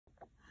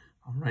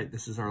All right,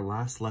 this is our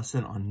last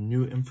lesson on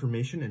new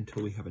information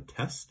until we have a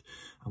test.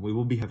 We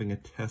will be having a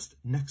test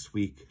next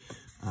week,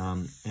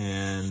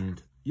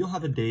 and you'll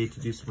have a day to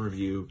do some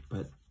review,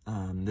 but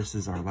this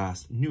is our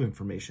last new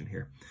information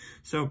here.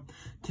 So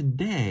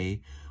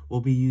today,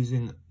 we'll be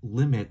using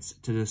limits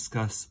to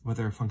discuss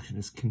whether a function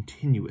is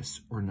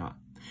continuous or not.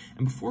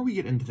 And before we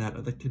get into that,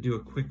 I'd like to do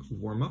a quick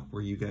warm-up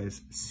where you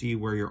guys see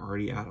where you're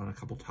already at on a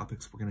couple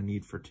topics we're going to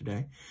need for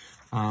today.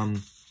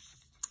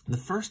 The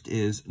first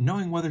is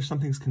knowing whether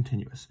something's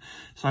continuous.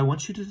 So I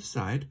want you to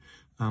decide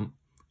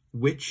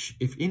which,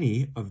 if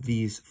any, of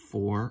these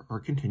four are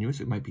continuous.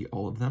 It might be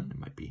all of them. It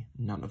might be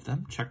none of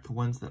them. Check the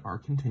ones that are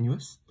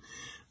continuous.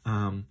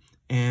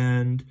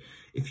 And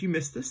if you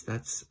miss this,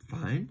 that's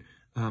fine.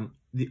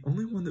 The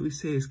only one that we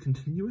say is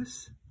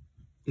continuous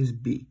is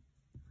B.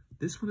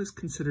 This one is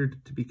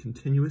considered to be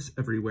continuous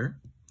everywhere.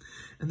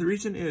 And the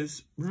reason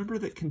is, remember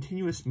that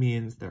continuous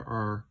means there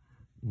are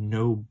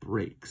no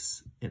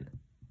breaks in it.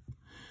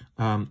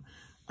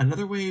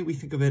 Another way we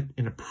think of it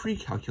in a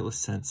pre-calculus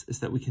sense is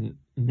that we can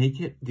make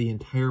it the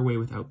entire way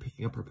without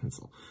picking up our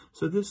pencil.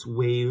 So this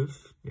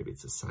wave, maybe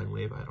it's a sine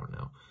wave, I don't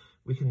know,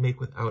 we can make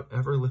without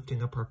ever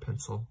lifting up our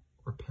pencil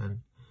or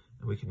pen,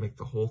 and we can make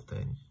the whole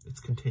thing. It's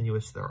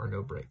continuous, there are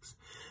no breaks.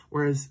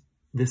 Whereas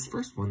this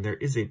first one, there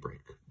is a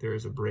break. There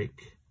is a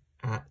break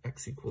at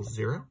x equals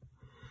 0.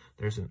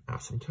 There's an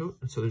asymptote,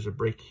 and so there's a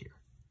break here.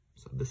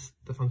 So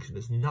the function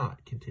is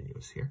not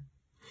continuous here.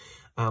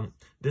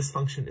 This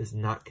function is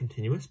not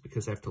continuous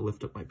because I have to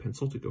lift up my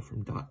pencil to go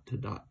from dot to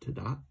dot to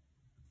dot.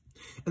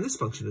 And this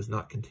function is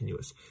not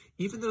continuous.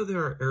 Even though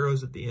there are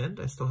arrows at the end,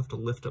 I still have to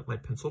lift up my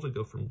pencil to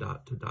go from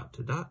dot to dot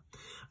to dot.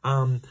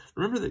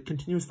 Remember that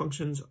continuous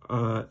functions,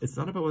 it's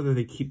not about whether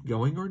they keep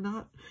going or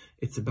not.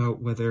 It's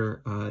about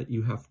whether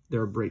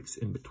there are breaks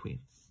in between.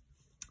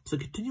 So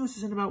continuous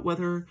isn't about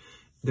whether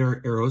there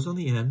are arrows on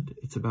the end.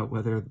 It's about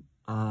whether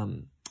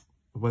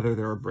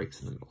there are breaks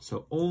in the middle.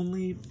 So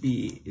only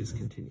B is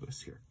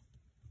continuous here.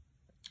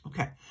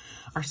 Okay,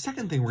 our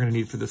second thing we're going to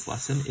need for this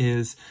lesson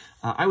is,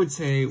 I would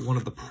say one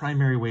of the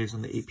primary ways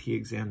on the AP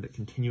exam that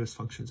continuous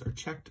functions are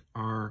checked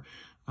are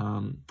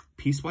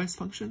piecewise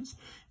functions.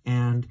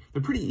 And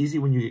they're pretty easy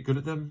when you get good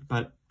at them,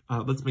 but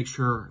let's make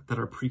sure that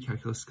our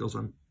pre-calculus skills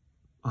on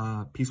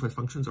piecewise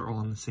functions are all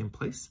in the same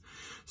place.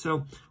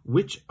 So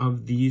which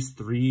of these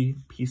three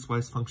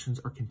piecewise functions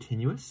are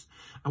continuous?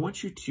 I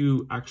want you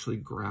to actually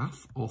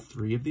graph all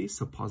three of these.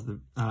 So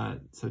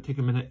so take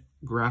a minute,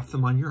 graph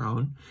them on your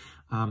own,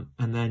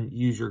 and then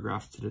use your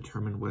graph to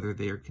determine whether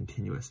they are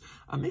continuous.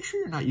 Make sure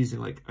you're not using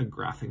like a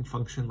graphing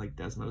function like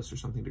Desmos or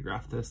something to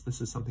graph this.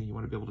 This is something you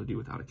want to be able to do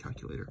without a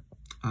calculator.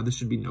 This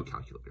should be no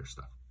calculator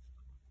stuff.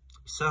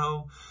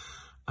 So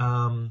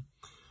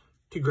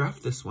to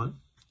graph this one,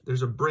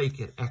 there's a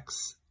break at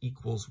x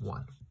equals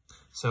 1.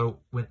 So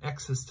when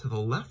x is to the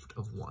left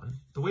of 1,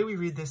 the way we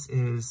read this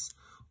is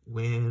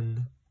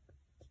when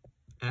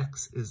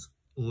x is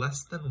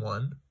less than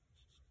 1,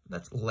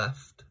 that's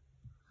left.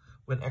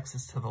 When x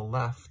is to the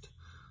left,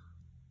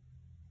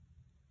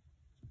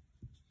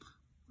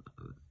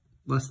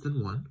 less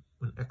than 1,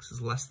 when x is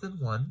less than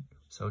 1,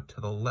 so to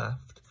the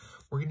left,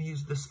 we're going to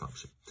use this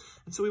function.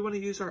 And so we want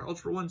to use our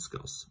Algebra 1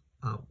 skills.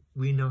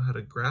 We know how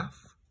to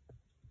graph.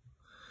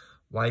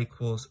 Y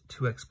equals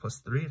 2x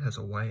plus 3. It has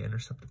a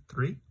y-intercept of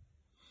 3. It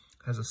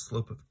has a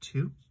slope of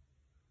 2.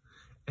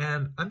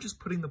 And I'm just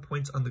putting the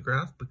points on the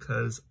graph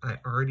because I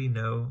already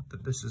know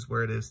that this is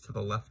where it is to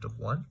the left of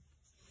 1.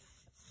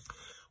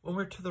 When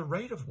we're to the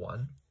right of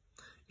 1,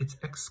 it's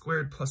x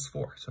squared plus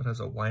 4. So it has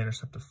a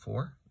y-intercept of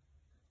 4,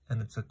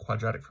 and it's a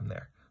quadratic from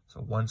there. So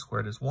 1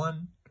 squared is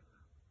 1,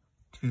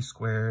 2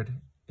 squared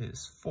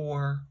is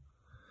 4,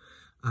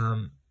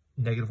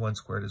 negative 1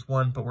 squared is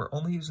 1, but we're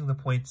only using the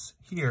points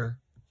here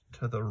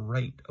to the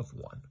right of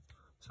 1.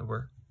 So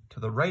we're to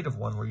the right of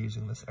 1, we're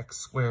using this x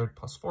squared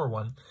plus 4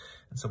 1.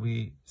 And so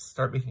we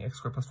start making x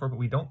squared plus 4, but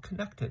we don't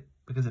connect it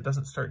because it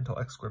doesn't start until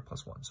x squared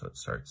plus 1. So it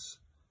starts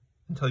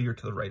until you're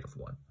to the right of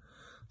 1.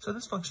 So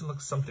this function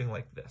looks something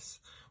like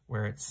this,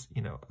 where it's,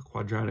 a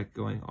quadratic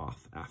going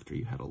off after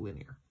you had a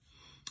linear.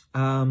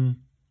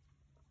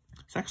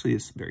 This actually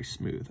is very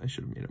smooth. I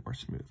should have made it more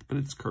smooth, but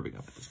it's curving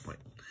up at this point.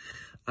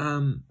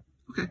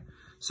 Okay,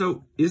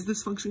 so is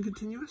this function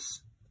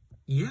continuous?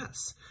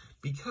 Yes,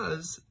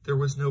 because there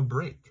was no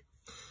break.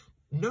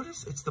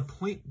 Notice it's the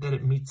point that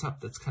it meets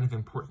up that's kind of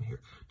important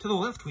here. To the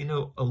left, we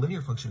know a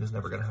linear function is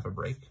never going to have a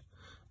break.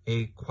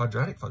 A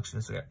quadratic function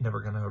is never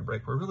going to have a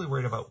break. We're really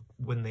worried about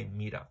when they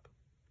meet up.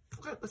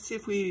 Okay, let's see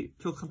if we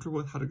feel comfortable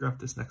with how to graph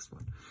this next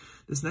one.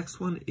 This next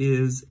one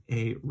is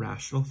a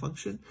rational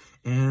function.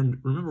 And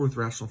remember, with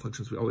rational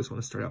functions, we always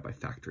want to start out by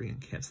factoring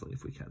and canceling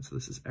if we can. So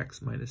this is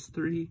x minus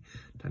 3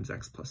 times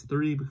x plus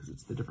 3 because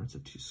it's the difference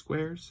of two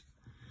squares.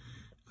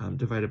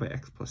 Divided by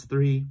x plus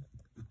 3,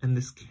 and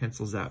this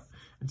cancels out.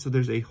 And so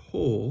there's a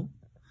whole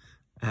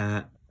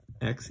at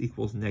x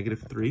equals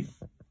negative 3.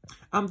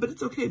 But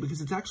it's okay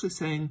because it's actually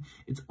saying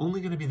it's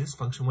only going to be this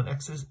function when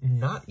x is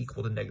not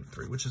equal to negative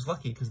 3, which is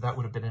lucky because that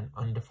would have been an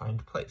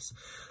undefined place.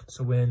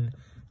 So when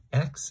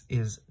x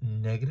is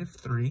negative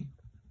 3,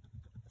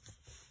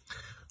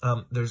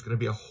 there's going to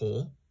be a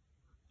hole,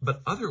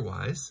 but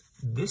otherwise,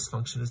 this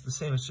function is the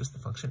same as just the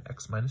function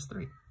x minus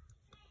 3.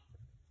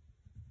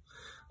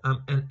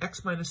 And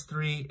x minus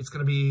 3, it's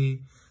going to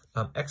be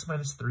x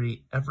minus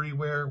 3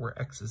 everywhere where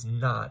x is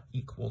not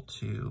equal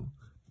to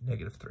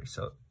negative 3.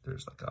 So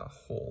there's like a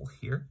hole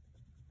here.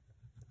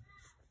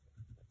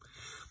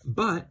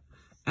 But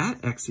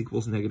at x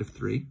equals negative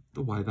 3,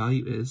 the y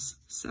value is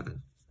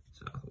 7.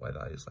 So the y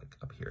value is like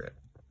up here at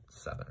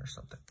 7 or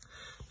something.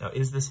 Now,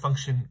 is this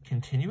function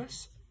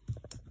continuous?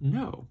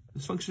 No,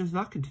 this function is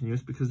not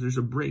continuous because there's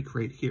a break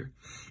right here.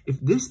 If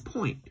this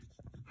point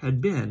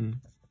had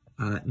been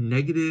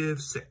negative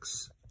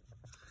 6,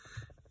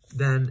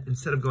 then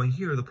instead of going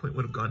here, the point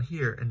would have gone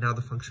here, and now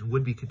the function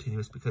would be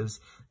continuous because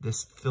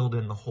this filled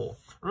in the hole.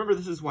 Remember,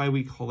 this is why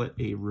we call it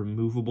a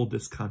removable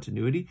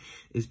discontinuity,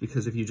 is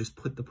because if you just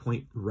put the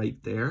point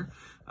right there,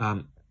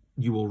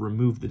 you will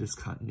remove the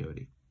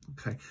discontinuity.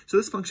 Okay, so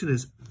this function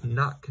is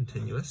not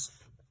continuous.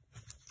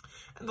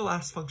 And the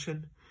last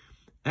function,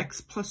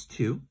 x plus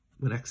 2,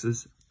 when x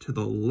is to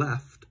the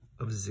left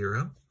of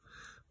 0.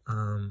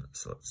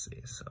 So let's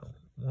see, so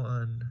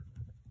 1,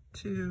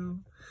 2,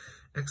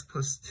 x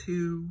plus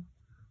 2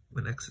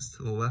 when x is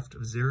to the left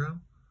of 0.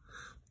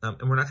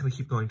 And we're not going to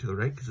keep going to the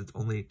right because it's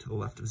only to the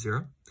left of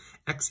 0.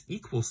 X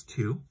equals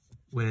 2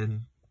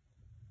 when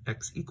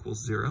x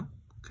equals 0.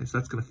 Okay, so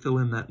that's going to fill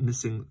in that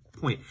missing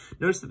point.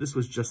 Notice that this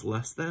was just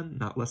less than,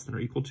 not less than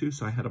or equal to,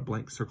 so I had a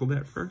blank circle there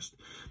at first.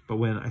 But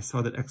when I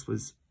saw that x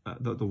was,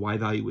 the y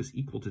value was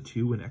equal to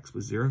 2 when x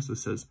was 0, so it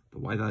says the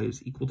y value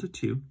is equal to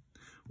 2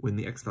 when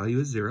the x value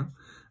is 0,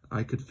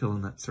 I could fill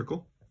in that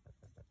circle.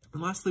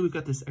 And lastly, we've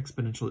got this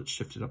exponential that's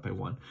shifted up by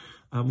 1.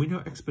 We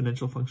know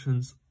exponential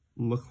functions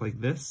look like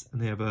this,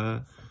 and they have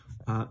a,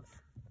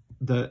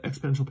 the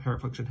exponential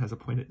parent function has a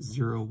point at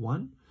 0,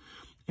 1.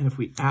 And if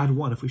we add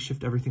 1, if we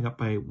shift everything up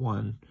by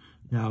 1,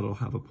 now it'll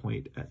have a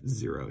point at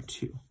 0,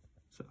 2.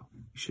 So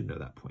you should know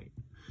that point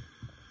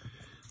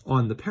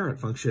on the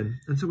parent function.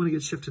 And so when it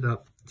gets shifted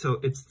up, so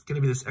it's going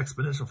to be this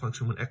exponential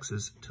function when x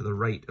is to the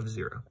right of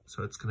 0.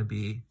 So it's going to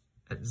be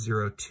at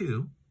 0,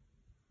 2.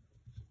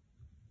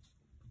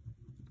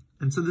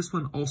 And so this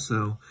one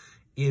also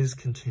is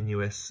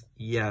continuous,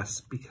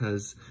 yes,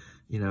 because,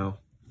 you know,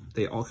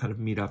 they all kind of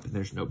meet up and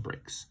there's no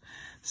breaks.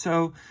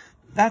 So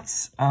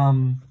that's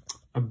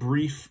a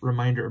brief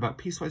reminder about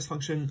piecewise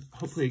function.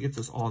 Hopefully it gets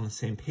us all on the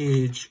same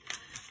page.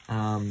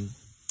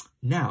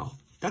 Now,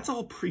 that's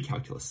all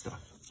pre-calculus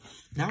stuff.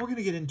 Now we're going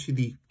to get into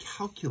the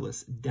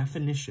calculus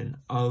definition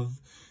of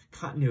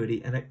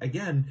continuity. And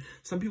again,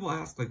 some people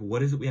ask, like,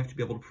 what is it we have to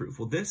be able to prove?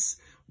 Well, this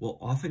will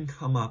often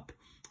come up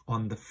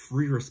on the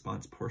free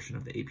response portion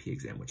of the AP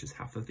exam, which is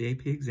half of the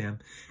AP exam,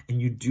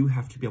 and you do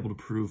have to be able to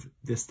prove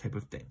this type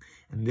of thing.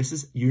 And this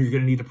is, you're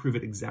going to need to prove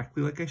it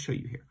exactly like I show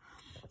you here.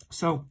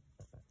 So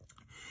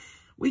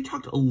we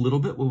talked a little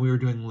bit when we were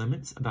doing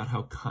limits about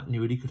how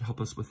continuity could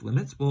help us with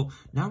limits. Well,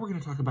 now we're going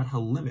to talk about how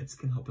limits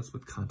can help us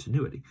with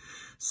continuity.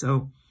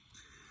 So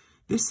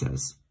this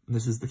says, and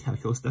this is the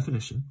calculus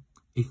definition,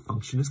 a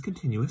function is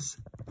continuous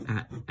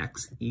at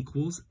x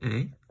equals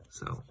a,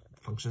 so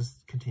function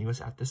is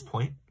continuous at this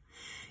point,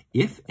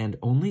 if and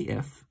only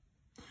if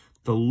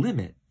the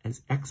limit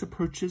as x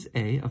approaches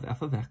a of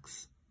f of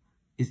x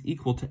is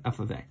equal to f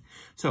of a.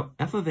 So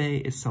f of a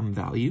is some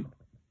value.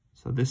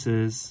 So this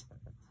is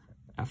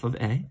f of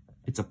a.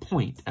 It's a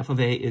point. F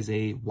of a is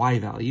a y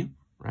value,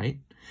 right?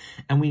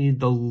 And we need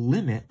the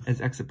limit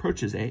as x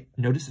approaches a.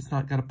 Notice it's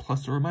not got a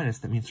plus or a minus.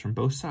 That means from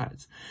both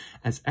sides.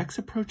 As x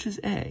approaches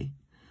a,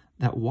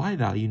 that y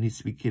value needs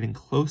to be getting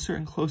closer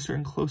and closer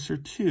and closer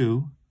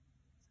to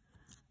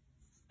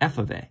f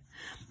of a.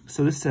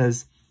 So this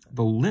says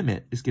the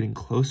limit is getting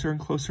closer and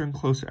closer and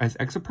closer. As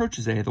x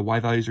approaches a, the y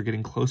values are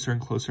getting closer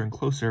and closer and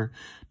closer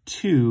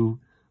to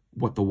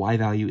what the y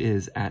value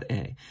is at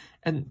a.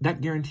 And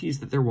that guarantees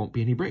that there won't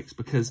be any breaks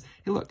because,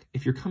 hey, look,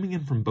 if you're coming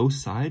in from both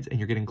sides and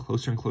you're getting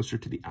closer and closer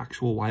to the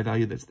actual y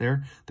value that's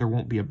there, there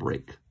won't be a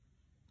break,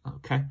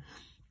 okay?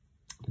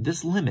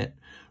 This limit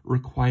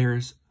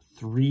requires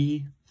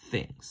 3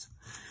 things.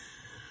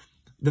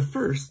 The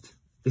first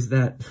is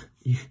that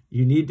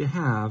you need to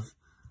have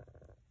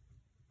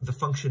the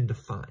function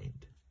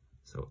defined.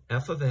 So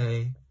f of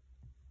a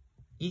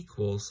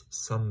equals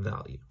some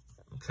value,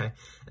 okay?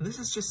 And this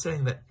is just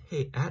saying that,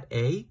 hey, at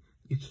a,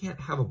 you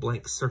can't have a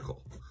blank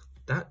circle.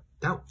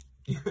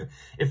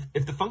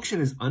 If the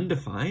function is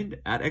undefined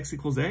at x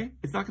equals a,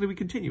 it's not going to be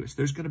continuous.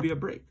 There's going to be a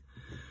break,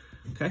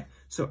 okay?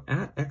 So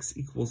at x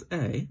equals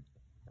a,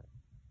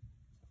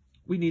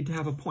 we need to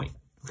have a point,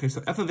 okay?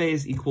 So f of a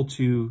is equal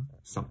to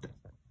something,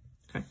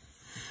 okay?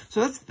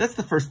 So that's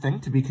the first thing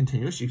to be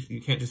continuous.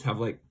 You can't just have,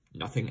 like,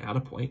 nothing at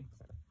a point.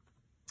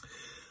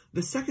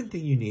 The second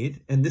thing you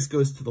need, and this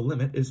goes to the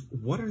limit, is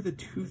what are the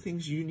 2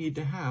 things you need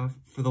to have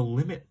for the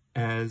limit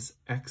as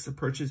x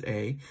approaches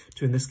a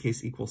to, in this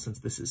case, equal, since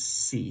this is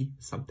c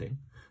something.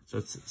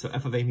 So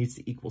f of a needs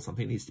to equal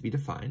something, needs to be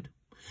defined.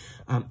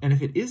 And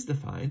if it is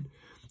defined,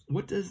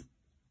 what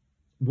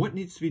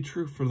needs to be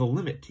true for the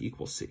limit to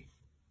equal c?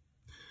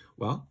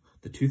 Well,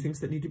 the 2 things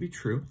that need to be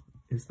true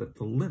is that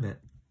the limit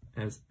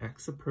as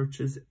x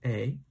approaches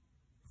a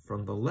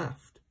from the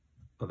left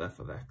of f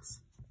of x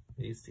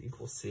needs to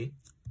equal c,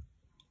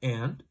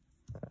 and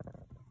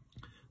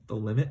the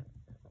limit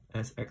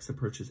as x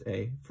approaches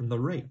a from the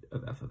right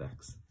of f of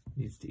x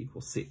needs to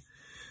equal c.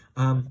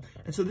 And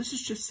so this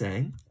is just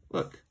saying,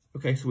 look,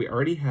 okay, so we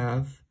already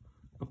have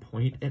a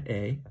point at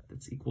a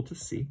that's equal to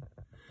c.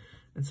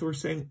 And so we're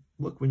saying,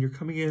 look, when you're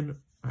coming in,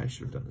 I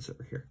should have done this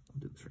over here.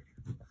 I'll do this right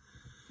here.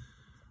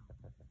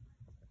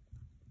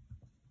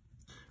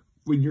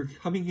 When you're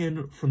coming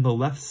in from the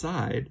left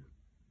side,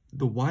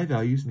 the y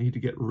values need to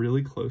get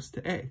really close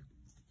to a.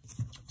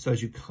 So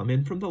as you come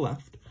in from the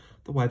left,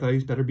 the y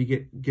values better be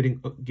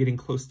getting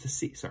close to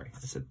c. Sorry, I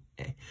said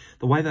a.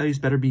 The y values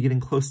better be getting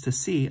close to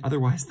c.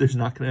 Otherwise, there's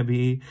not going to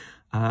be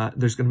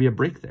there's going to be a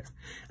break there.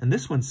 And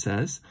this one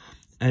says,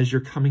 as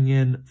you're coming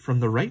in from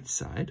the right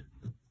side,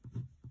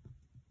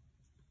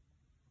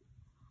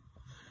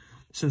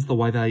 since the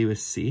y value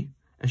is c,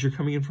 as you're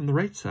coming in from the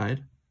right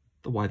side,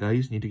 the y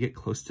values need to get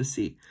close to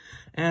c.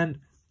 And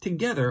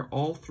together,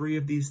 all three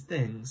of these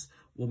things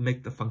will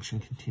make the function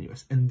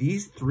continuous. And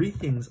these three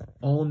things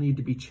all need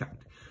to be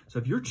checked. So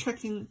if you're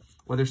checking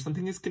whether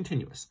something is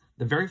continuous,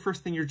 the very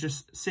first thing you're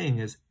just saying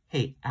is,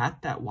 hey,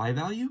 at that y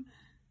value,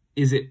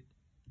 is it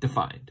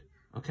defined?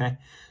 Okay.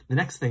 The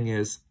next thing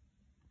is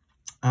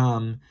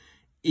the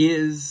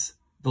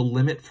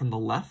limit from the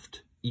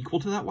left equal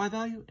to that y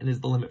value? And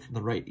is the limit from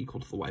the right equal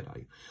to the y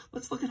value?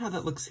 Let's look at how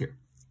that looks here.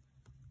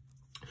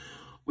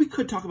 We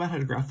could talk about how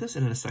to graph this,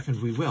 and in a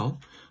second we will,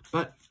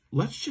 but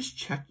let's just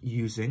check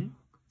using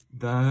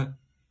the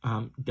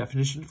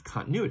definition of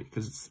continuity,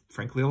 because it's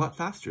frankly a lot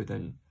faster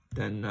than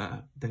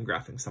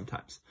graphing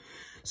sometimes.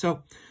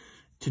 So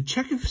to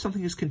check if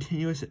something is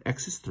continuous at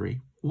x is 3,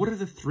 what are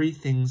the three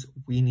things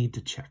we need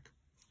to check?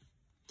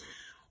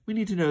 We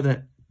need to know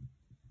that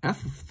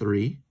f of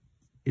 3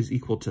 is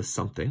equal to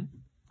something,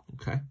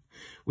 okay?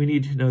 We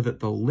need to know that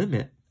the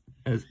limit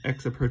as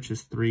x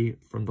approaches 3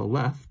 from the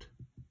left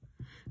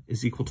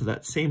is equal to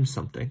that same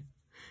something.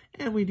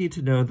 And we need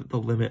to know that the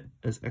limit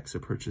as x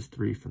approaches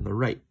 3 from the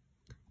right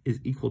is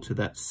equal to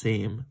that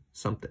same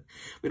something.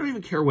 We don't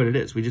even care what it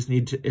is. We just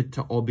need it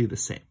to all be the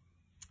same.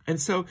 And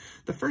so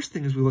the first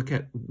thing is we look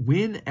at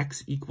when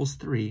x equals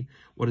 3,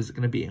 what is it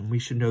going to be? And we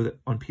should know that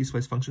on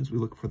piecewise functions, we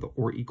look for the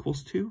or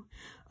equals to.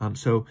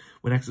 So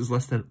when x is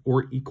less than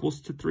or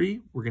equals to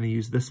 3, we're going to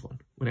use this one.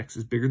 When x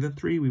is bigger than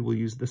 3, we will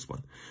use this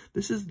one.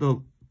 This is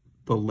the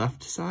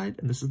left side,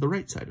 and this is the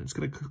right side. And it's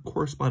going to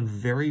correspond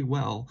very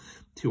well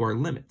to our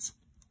limits.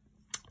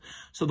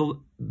 So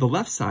the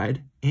left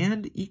side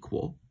and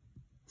equal,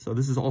 so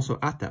this is also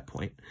at that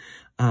point,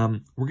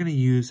 we're going to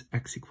use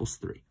x equals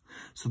 3.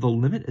 So the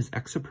limit is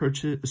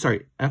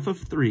f of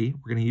 3,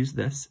 we're going to use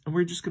this, and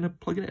we're just going to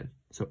plug it in.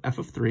 So f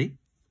of 3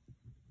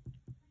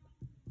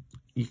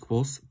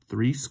 equals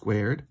 3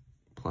 squared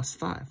plus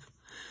 5.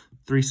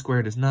 3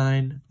 squared is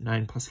 9,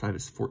 9 plus 5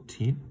 is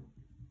 14.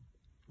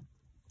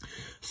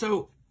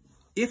 So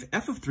if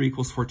f of 3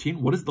 equals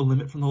 14, what does the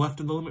limit from the left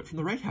and the limit from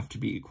the right have to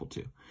be equal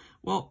to?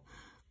 Well,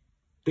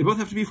 they both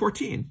have to be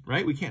 14,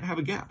 right? We can't have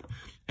a gap.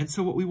 And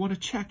so what we want to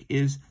check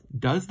is,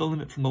 does the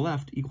limit from the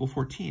left equal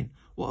 14?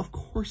 Well, of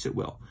course it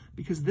will,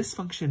 because this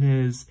function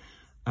is,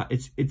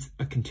 it's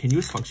a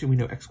continuous function. We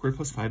know x squared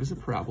plus 5 is a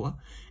parabola,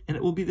 and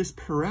it will be this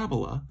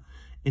parabola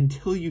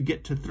until you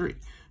get to 3.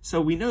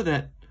 So we know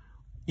that,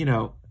 you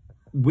know,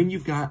 when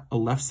you've got a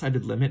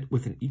left-sided limit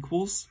with an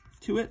equals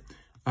to it,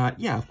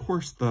 yeah, of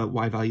course the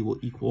y value will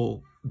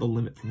equal the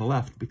limit from the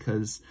left,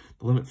 because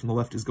the limit from the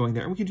left is going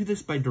there. And we can do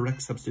this by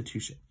direct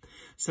substitution.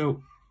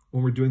 So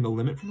when we're doing the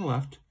limit from the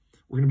left,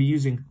 we're going to be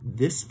using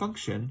this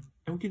function,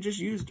 and we can just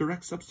use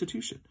direct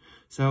substitution.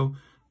 So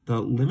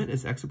the limit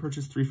as x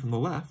approaches 3 from the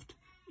left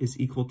is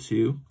equal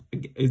to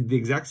the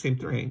exact same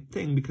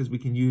thing, because we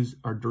can use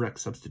our direct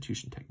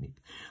substitution technique.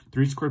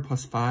 3 squared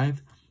plus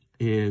 5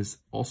 is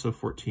also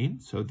 14,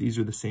 so these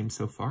are the same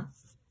so far.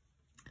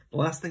 The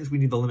last thing is we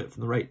need the limit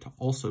from the right to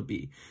also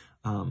be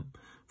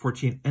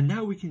 14. And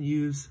now we can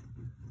use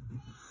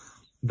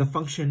the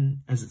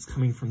function as it's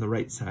coming from the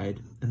right side,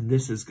 and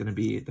this is going to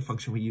be the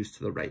function we use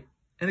to the right.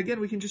 And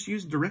again, we can just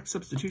use direct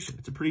substitution.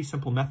 It's a pretty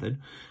simple method.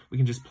 We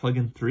can just plug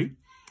in 3,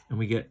 and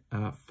we get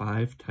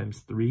 5 times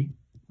 3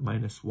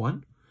 minus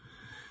 1.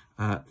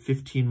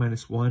 15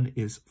 minus 1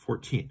 is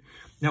 14.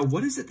 Now,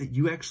 what is it that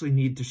you actually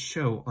need to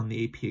show on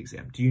the AP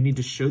exam? Do you need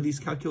to show these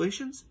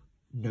calculations?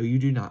 No, you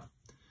do not.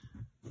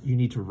 You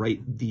need to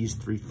write these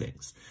three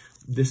things.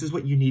 This is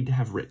what you need to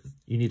have written.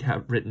 You need to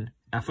have written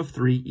f of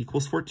 3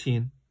 equals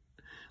 14.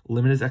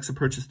 Limit as x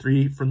approaches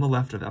 3 from the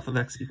left of f of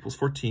x equals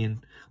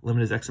 14.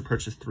 Limit as x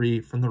approaches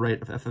 3 from the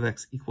right of f of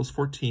x equals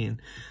 14.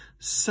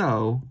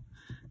 So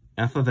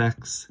f of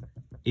x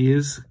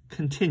is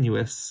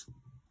continuous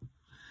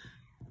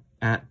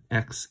at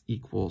x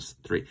equals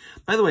 3.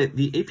 By the way,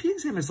 the AP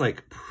exam is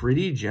like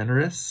pretty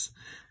generous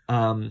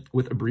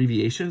with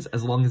abbreviations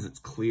as long as it's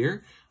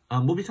clear.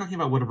 We'll be talking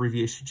about what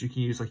abbreviations you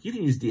can use. Like you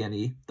can use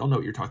DNE. They'll know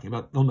what you're talking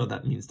about. They'll know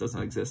that means does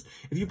not exist.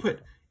 If you put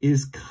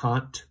is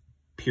cont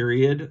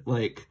period,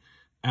 like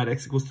at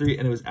x equals 3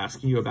 and it was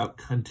asking you about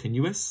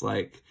continuous,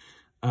 like,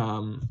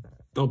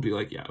 they'll be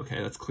like, yeah,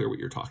 okay, that's clear what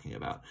you're talking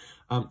about.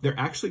 They're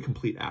actually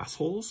complete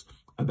assholes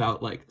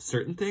about like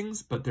certain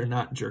things, but they're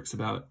not jerks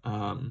about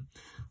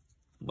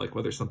like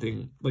whether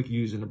something like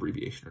use an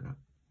abbreviation or not.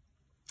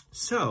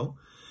 So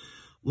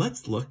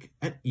let's look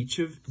at each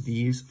of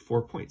these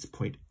 4 points.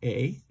 Point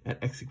A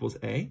at x equals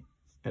A,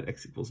 at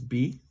x equals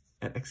B,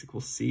 at x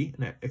equals C,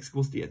 and at x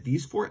equals D. At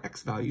these 4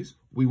 x values,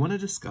 we want to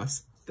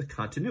discuss the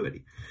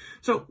continuity.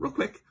 So real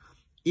quick,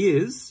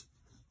 is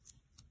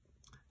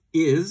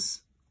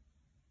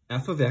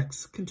f of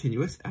x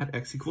continuous at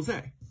x equals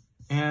A?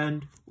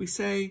 And we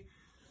say,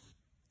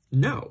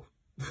 no.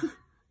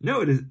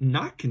 No, it is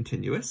not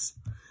continuous.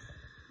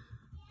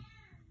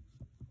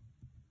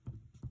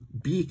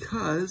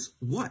 Because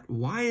what?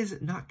 Why is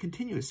it not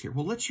continuous here?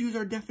 Well, let's use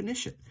our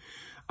definition.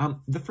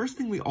 The first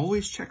thing we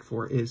always check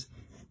for is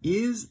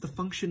the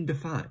function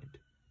defined?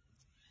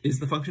 Is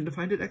the function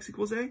defined at x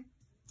equals A?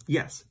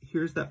 Yes,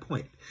 here's that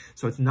point.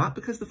 So it's not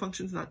because the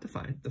function's not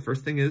defined. The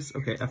first thing is,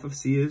 okay, f of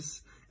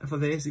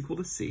A is equal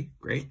to C,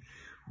 great.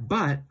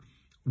 But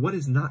what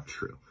is not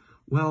true?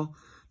 Well,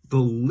 the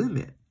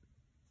limit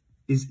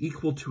is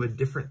equal to a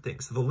different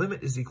thing. So the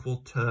limit is equal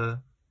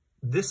to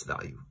this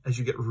value. As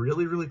you get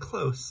really, really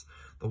close,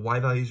 the y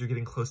values are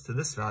getting close to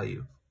this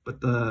value,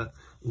 but the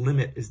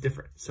limit is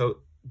different.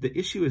 So the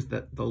issue is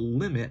that the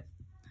limit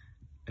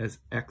as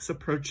x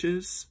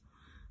approaches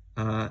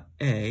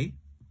A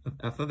of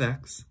f of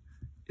x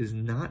is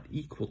not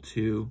equal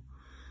to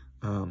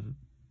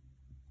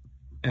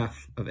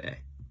f of A.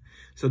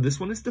 So this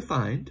one is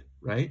defined,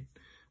 right?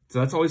 So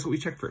that's always what we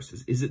check first,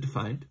 is it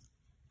defined?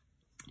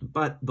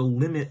 But the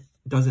limit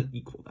doesn't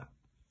equal that.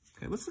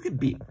 Okay, let's look at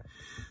B.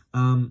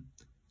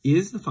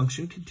 Is the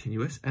function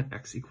continuous at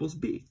x equals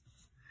B?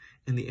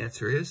 And the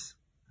answer is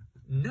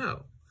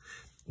no.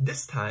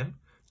 This time,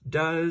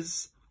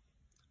 is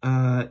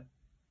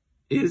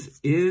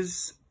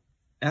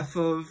f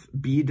of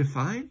B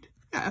defined?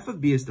 Yeah, f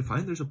of B is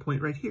defined. There's a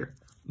point right here.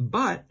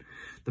 But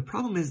the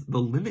problem is the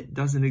limit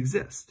doesn't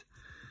exist.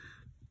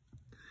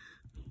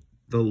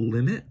 The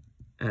limit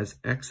as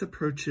x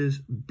approaches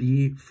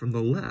B from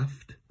the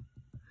left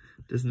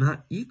does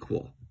not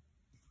equal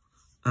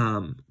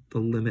the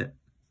limit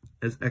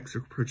as x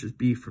approaches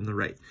B from the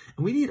right.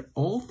 And we need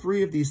all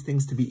 3 of these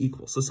things to be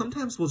equal. So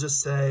sometimes we'll just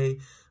say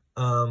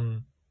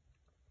they're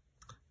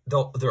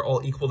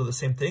all equal to the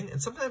same thing.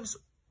 And sometimes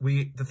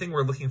the thing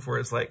we're looking for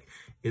is like,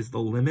 is the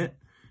limit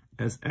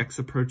as x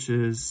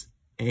approaches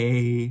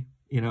A,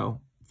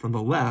 from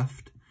the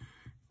left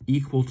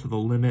equal to the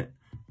limit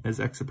as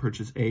x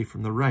approaches A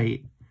from the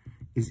right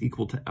is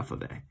equal to f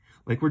of A.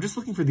 Like, we're just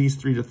looking for these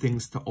 3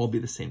 things to all be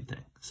the same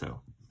thing.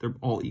 So they're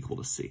all equal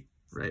to C,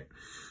 right?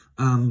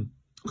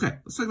 Okay,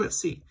 let's talk about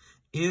C.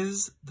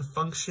 Is the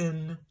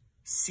function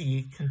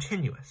C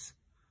continuous?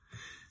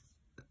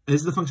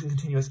 Is the function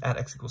continuous at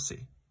x equals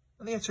C?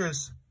 And the answer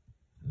is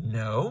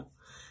no.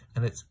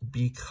 And it's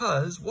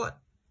because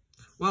what?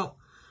 Well,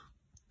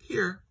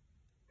 here,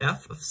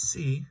 f of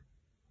C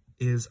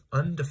is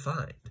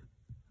undefined.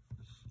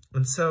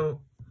 And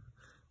so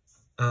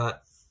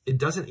it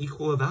doesn't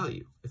equal a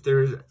value. If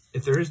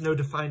there is no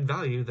defined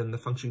value, then the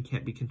function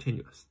can't be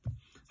continuous.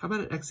 How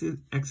about at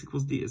x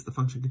equals D? Is the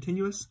function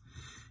continuous?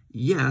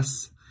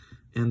 Yes,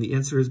 and the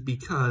answer is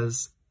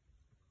because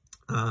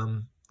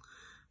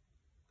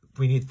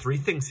we need 3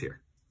 things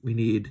here. We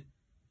need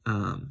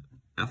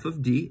f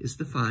of D is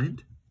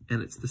defined,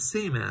 and it's the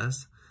same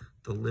as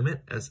the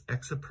limit as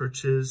x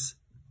approaches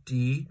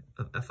D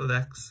of f of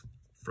x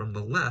from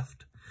the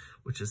left,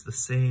 which is the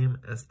same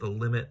as the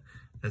limit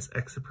as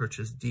x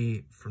approaches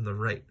D from the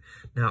right.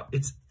 Now,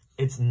 it's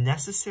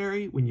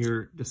necessary when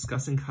you're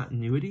discussing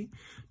continuity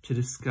to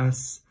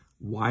discuss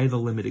why the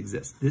limit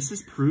exists.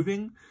 This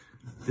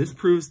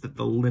proves that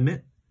the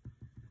limit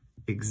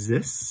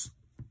exists,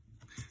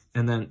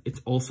 and then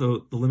it's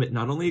also, the limit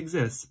not only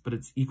exists, but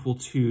it's equal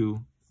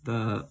to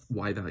the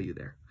y value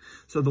there.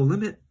 So the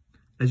limit,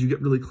 as you get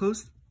really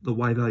close, the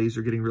y values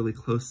are getting really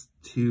close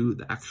to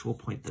the actual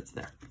point that's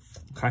there.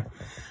 Okay,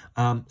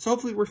 so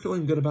hopefully we're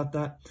feeling good about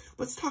that.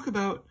 Let's talk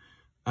about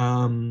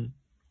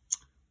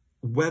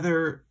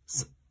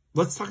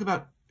let's talk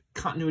about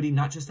continuity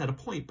not just at a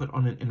point, but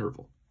on an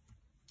interval.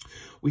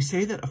 We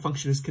say that a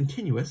function is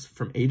continuous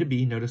from A to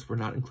B. Notice we're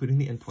not including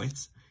the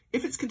endpoints,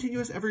 if it's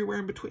continuous everywhere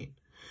in between.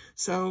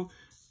 So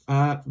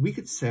we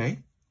could say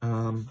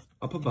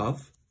up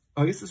above,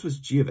 oh, I guess this was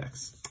g of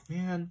x.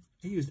 Man,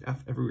 I used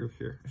f everywhere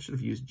here. I should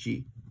have used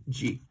g.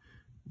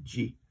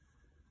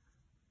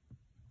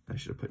 I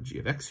should have put g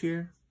of x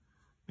here.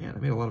 Man, I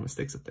made a lot of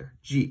mistakes up there.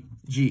 G.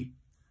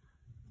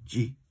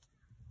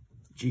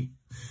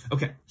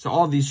 Okay, so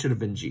all of these should have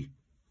been g.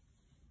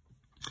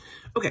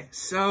 Okay,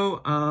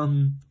 so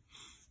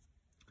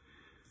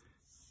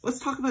let's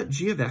talk about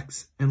g of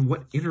x and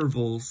what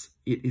intervals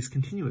it is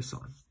continuous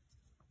on.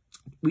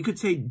 We could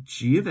say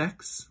g of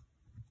x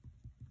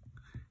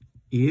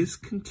is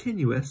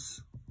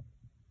continuous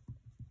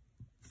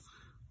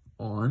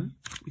on,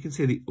 we can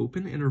say the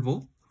open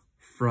interval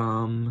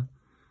from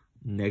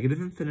negative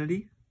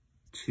infinity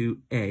to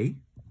a,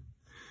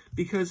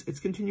 because it's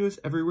continuous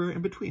everywhere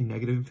in between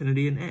negative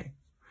infinity and a.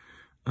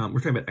 We're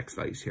talking about x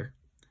values here.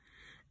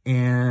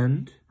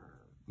 And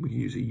we can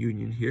use a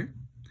union here.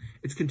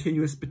 It's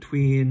continuous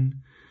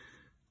between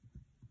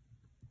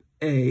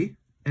a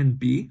and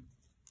b,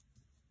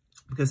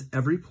 because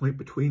every point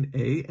between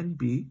a and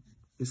b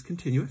is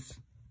continuous.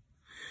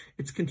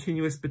 It's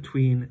continuous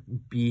between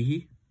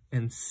b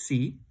and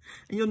c.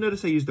 And you'll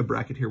notice I used a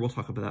bracket here. We'll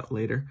talk about that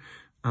later.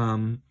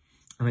 And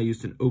I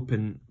used an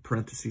open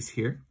parentheses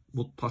here.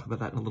 We'll talk about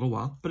that in a little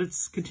while. But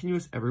it's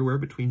continuous everywhere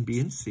between b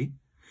and c.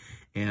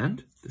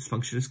 And this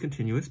function is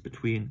continuous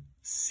between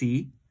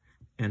c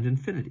and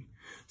infinity.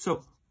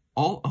 So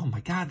oh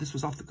my God, this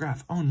was off the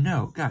graph. Oh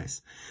no,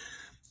 guys.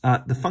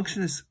 The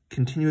function is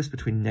continuous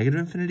between negative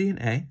infinity and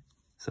a.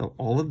 So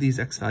all of these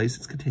x values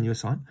it's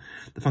continuous on.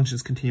 The function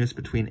is continuous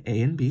between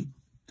a and b.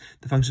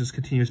 The function is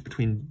continuous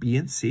between b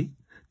and c.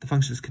 The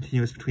function is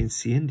continuous between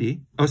c and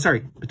d. Oh,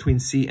 sorry, between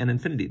c and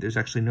infinity. There's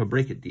actually no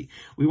break at d.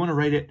 We want to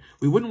write it,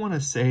 we wouldn't want to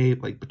say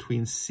like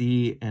between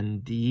c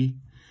and d,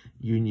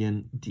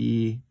 union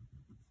d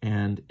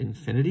and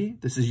infinity.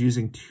 This is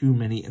using too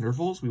many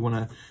intervals. We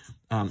want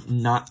to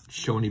not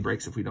show any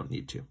breaks if we don't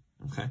need to,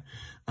 okay?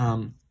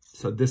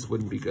 So this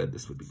wouldn't be good.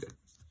 This would be good.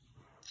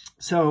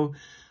 So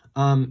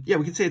yeah,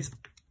 we can say it's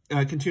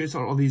continuous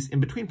at all these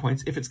in-between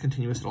points if it's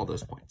continuous at all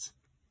those points,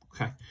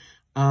 okay?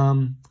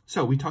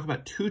 So we talk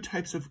about two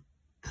types of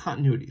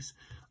continuities.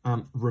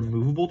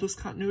 Removable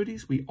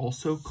discontinuities, we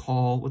also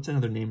call, what's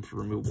another name for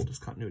removable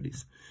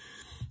discontinuities?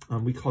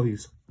 We call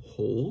these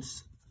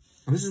holes.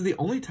 And this is the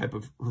only type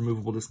of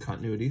removable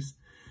discontinuities.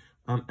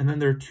 And then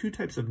there are two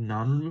types of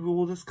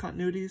non-removable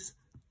discontinuities,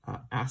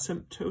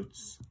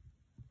 asymptotes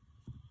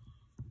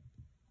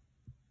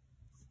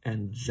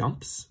and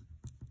jumps.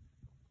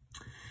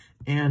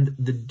 And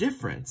the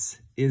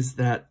difference is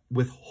that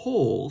with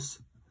holes,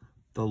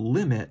 the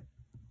limit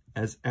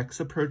as x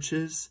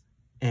approaches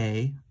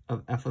a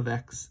of f of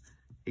x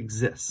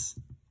exists.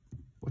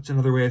 What's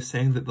another way of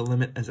saying that the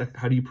limit as,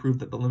 how do you prove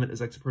that the limit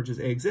as x approaches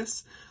a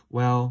exists?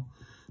 Well,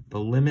 the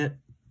limit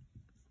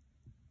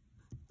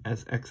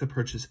as x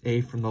approaches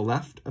a from the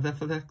left of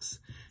f of x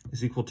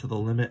is equal to the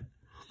limit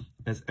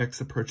as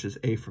x approaches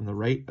a from the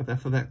right of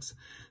f of x.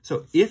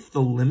 So if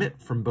the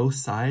limit from both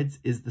sides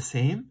is the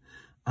same,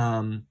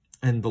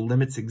 and the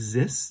limits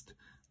exist,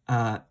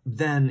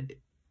 then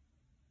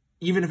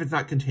even if it's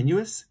not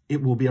continuous,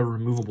 it will be a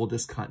removable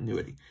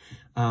discontinuity.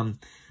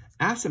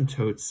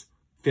 Asymptotes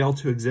fail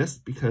to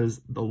exist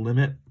because the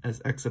limit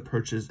as x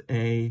approaches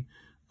a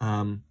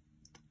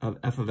of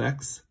f of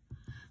x,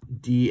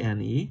 d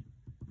and e,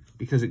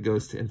 because it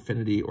goes to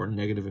infinity or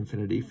negative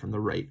infinity from the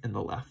right and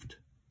the left,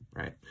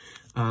 right?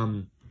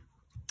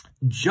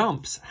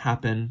 Jumps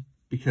happen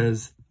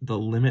because the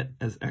limit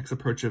as x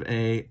approach of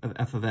a of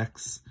f of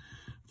x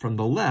from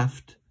the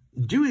left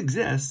do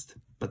exist,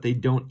 but they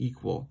don't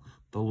equal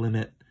the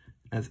limit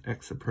as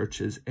x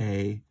approaches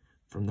a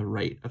from the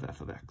right of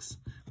f of x.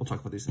 We'll talk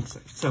about these in a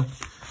second. So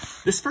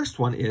this first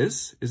one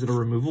is it a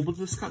removable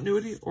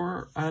discontinuity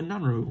or a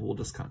non-removable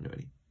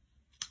discontinuity?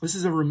 This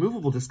is a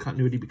removable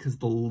discontinuity because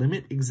the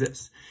limit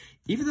exists.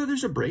 Even though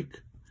there's a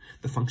break,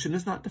 the function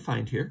is not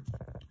defined here.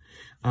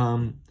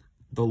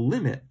 The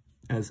limit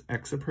as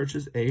x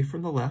approaches a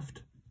from the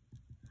left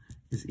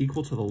is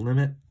equal to the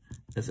limit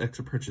as x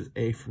approaches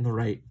a from the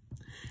right.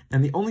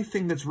 And the only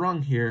thing that's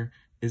wrong here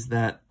is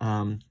that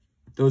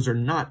those are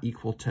not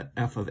equal to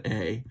f of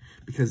a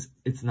because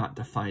it's not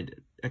defined at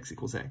x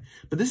equals a.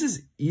 But this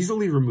is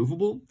easily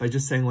removable by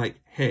just saying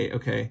like, hey,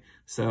 okay,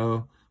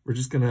 so we're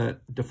just going to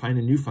define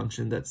a new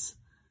function that's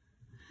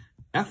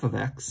f of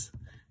x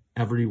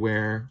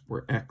everywhere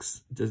where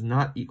x does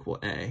not equal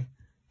a,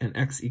 and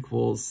x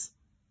equals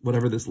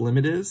whatever this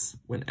limit is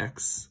when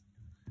x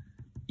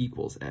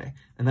equals a.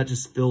 And that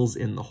just fills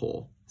in the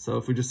hole. So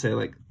if we just say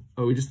like,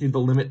 oh, we just need the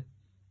limit,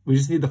 we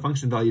just need the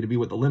function value to be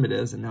what the limit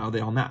is, and now they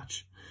all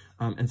match.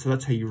 And so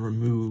that's how you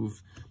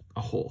remove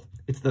a hole.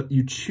 It's that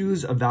you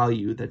choose a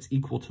value that's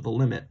equal to the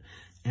limit,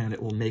 and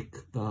it will make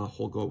the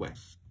hole go away.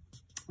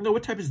 Now,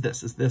 what type is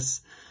this? Is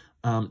this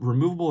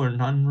removable or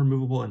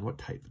non-removable, and what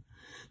type?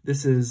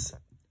 This is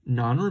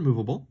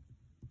non-removable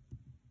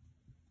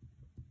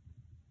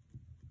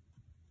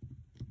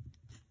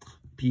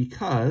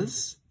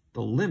because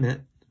the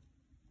limit,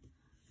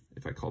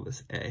 if I call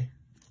this a,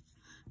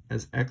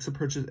 as x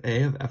approaches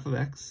a of f of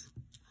x,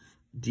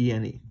 d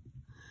and e.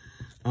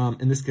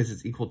 In this case,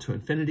 it's equal to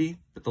infinity,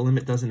 but the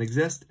limit doesn't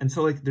exist. And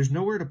so like, there's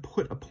nowhere to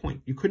put a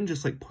point. You couldn't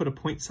just like put a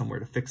point somewhere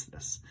to fix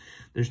this.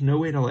 There's no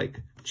way to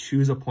like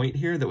choose a point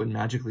here that would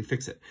magically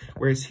fix it.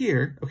 Whereas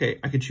here, okay,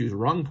 I could choose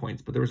wrong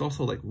points, but there was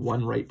also like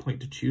one right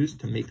point to choose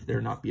to make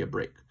there not be a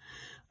break.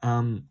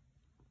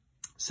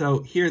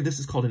 So here, this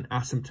is called an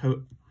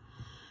asymptote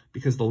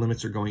because the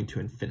limits are going to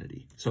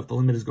infinity. So if the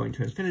limit is going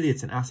to infinity,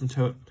 it's an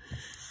asymptote.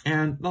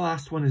 And the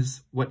last one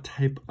is what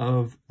type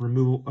of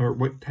removal or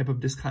what type of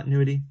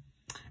discontinuity?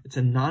 It's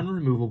a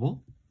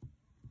non-removable.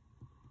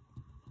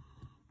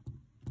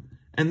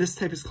 And this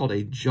type is called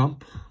a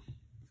jump.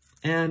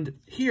 And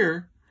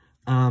here,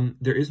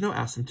 there is no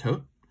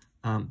asymptote,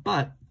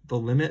 but the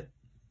limit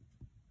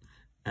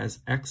as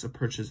x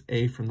approaches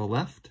a from the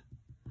left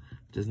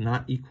does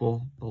not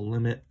equal the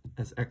limit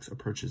as x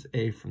approaches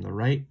a from the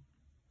right.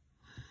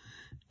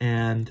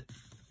 And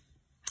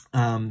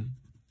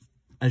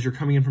as you're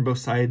coming in from both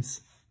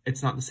sides,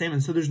 it's not the same.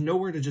 And so there's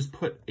nowhere to just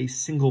put a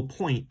single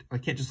point. I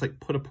can't just like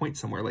put a point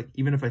somewhere. Like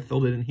even if I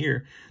filled it in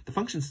here, the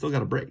function's still got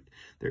to break.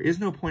 There is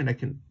no point I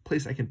can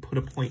put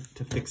a point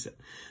to fix it.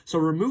 So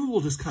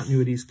removable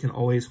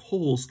discontinuities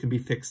holes can be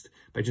fixed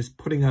by just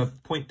putting a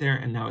point there,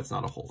 and now it's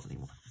not a hole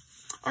anymore.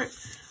 All right,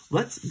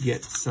 let's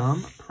get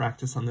some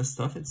practice on this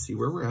stuff and see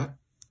where we're at.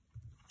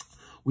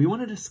 We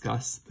want to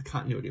discuss the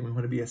continuity, and we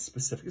want to be as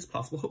specific as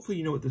possible. Hopefully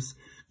you know what this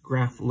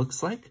graph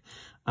looks like.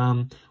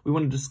 We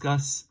want to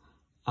discuss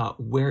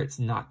where it's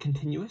not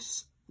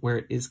continuous, where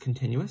it is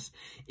continuous.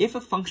 If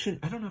a function,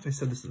 I don't know if I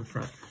said this in the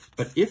front,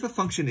 but if a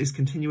function is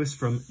continuous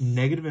from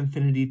negative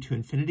infinity to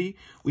infinity,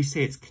 we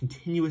say it's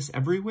continuous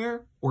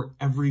everywhere or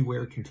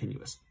everywhere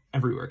continuous.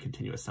 Everywhere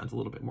continuous sounds a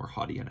little bit more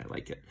haughty and I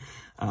like it,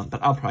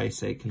 but I'll probably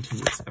say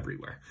continuous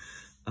everywhere.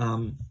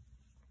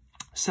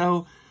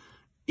 So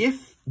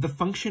if the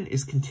function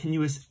is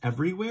continuous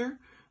everywhere,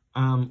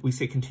 we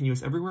say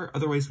continuous everywhere.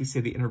 Otherwise, we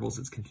say the intervals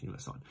it's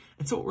continuous on.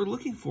 And so what we're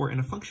looking for in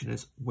a function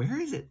is, where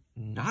is it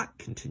not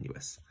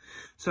continuous?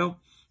 So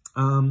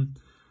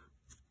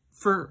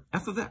for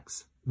f of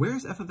x, where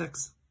is f of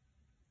x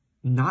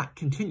not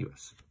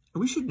continuous?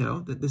 And we should know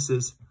that this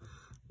is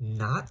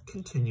not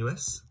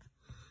continuous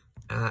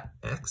at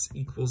x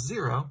equals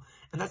 0.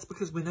 And that's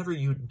because whenever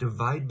you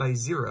divide by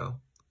 0,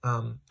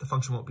 the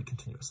function won't be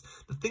continuous.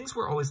 The things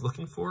we're always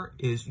looking for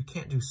is you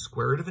can't do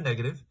square root of a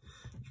negative,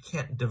 you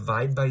can't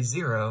divide by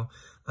 0,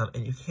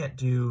 and you can't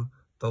do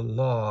the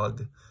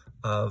log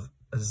of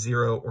a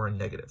 0 or a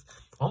negative.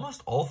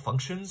 Almost all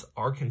functions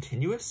are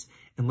continuous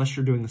unless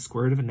you're doing the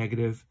square root of a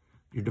negative,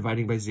 you're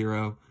dividing by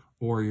 0,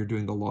 or you're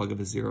doing the log of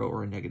a 0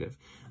 or a negative.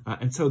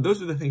 And so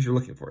those are the things you're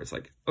looking for. It's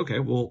like, okay,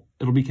 well,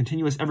 it'll be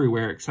continuous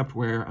everywhere except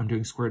where I'm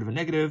doing square root of a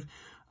negative,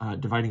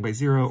 dividing by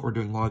 0, or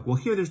doing log. Well,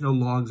 here there's no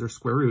logs or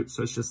square roots,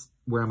 so it's just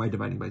where am I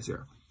dividing by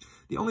 0?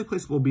 The only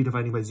place we'll be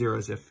dividing by 0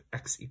 is if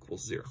x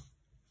equals 0.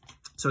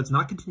 So it's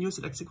not continuous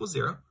at x equals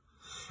 0.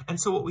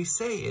 And so what we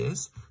say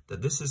is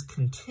that this is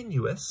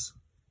continuous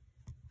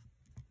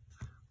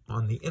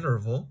on the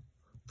interval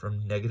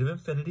from negative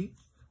infinity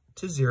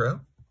to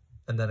 0,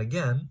 and then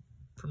again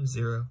from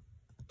 0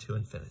 to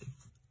infinity.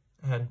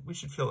 And we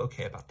should feel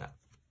okay about that.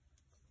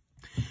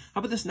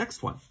 How about this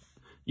next one?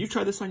 You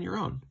try this on your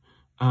own.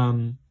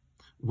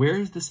 Where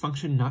is this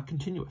function not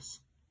continuous?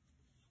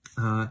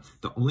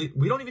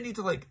 We don't even need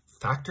to like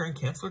factor and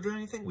cancel or do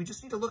anything. We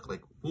just need to look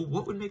like, well,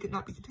 what would make it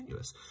not be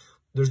continuous?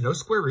 There's no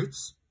square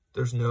roots,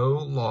 there's no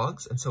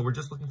logs, and so we're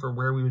just looking for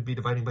where we would be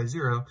dividing by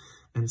 0.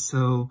 And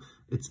so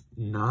it's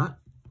not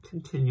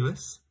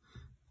continuous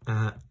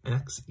at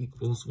x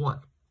equals 1.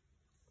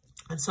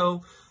 And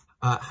so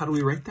how do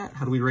we write that?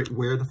 How do we write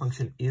where the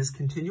function is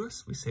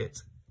continuous? We say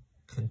it's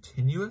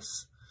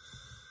continuous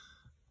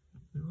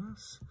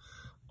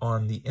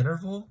on the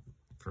interval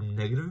from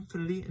negative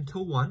infinity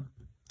until 1,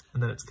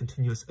 and then it's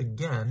continuous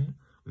again,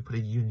 we put a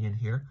union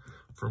here,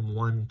 from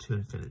 1 to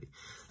infinity.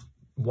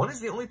 1 is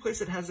the only place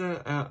that has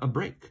a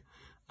break.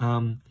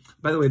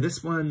 By the way,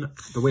 this one,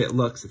 the way it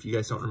looks, if you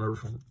guys don't remember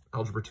from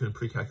Algebra 2 and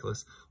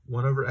Pre-Calculus,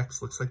 1 over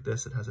x looks like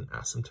this. It has an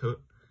asymptote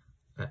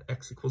at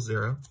x equals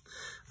 0.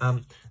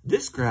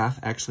 This graph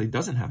actually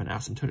doesn't have an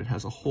asymptote. It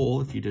has a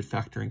hole. If you did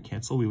factor and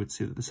cancel, we would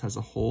see that this has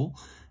a hole,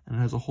 and it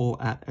has a hole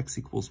at x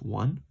equals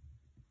 1.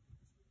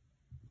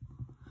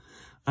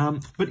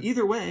 But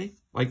either way,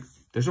 like,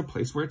 there's a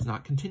place where it's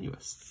not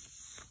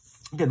continuous.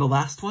 Okay, the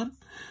last one,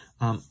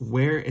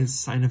 where is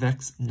sine of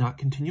x not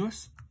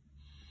continuous?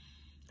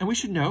 And we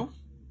should know,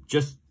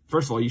 just,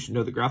 first of all, you should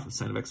know the graph of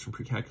sine of x from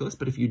pre-calculus,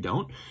 but if you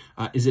don't,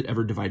 is it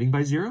ever dividing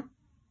by 0?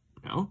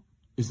 No.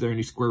 Is there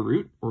any square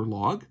root or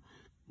log?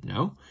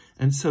 No.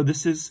 And so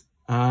this is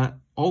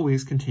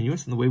always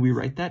continuous, and the way we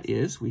write that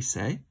is, we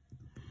say,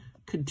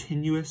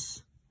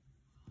 continuous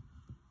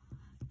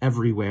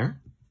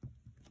everywhere,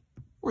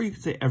 or you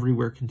could say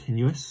everywhere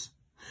continuous,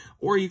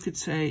 or you could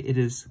say it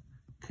is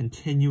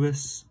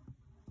continuous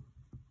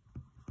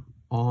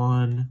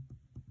on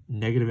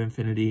negative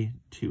infinity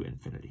to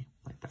infinity,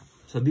 like that.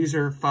 So these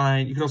are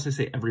fine. You could also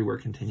say everywhere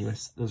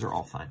continuous. Those are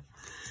all fine.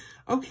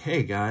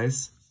 Okay,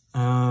 guys.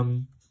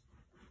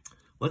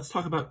 Let's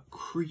talk about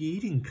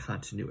creating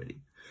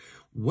continuity.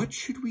 What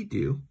should we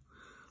do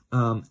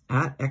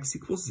at x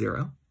equals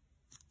 0?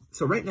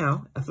 So right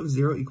now, f of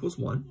 0 equals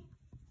 1.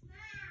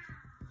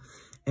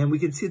 And we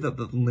can see that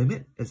the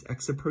limit as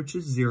x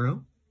approaches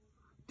 0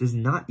 does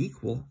not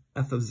equal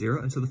f of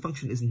 0, and so the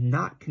function is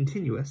not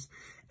continuous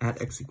at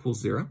x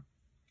equals 0.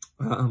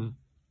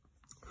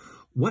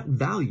 What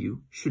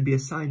value should be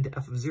assigned to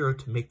f of 0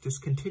 to make this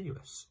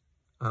continuous?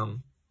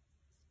 And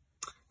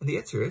the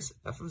answer is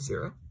f of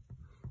 0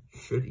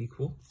 should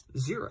equal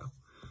 0.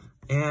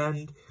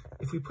 And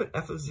if we put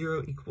f of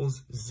 0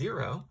 equals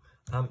 0,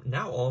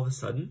 now all of a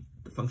sudden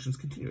the function's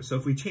continuous. So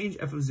if we change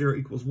f of 0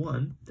 equals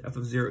 1 to f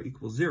of 0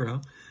 equals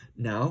 0,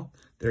 now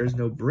there is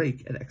no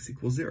break at x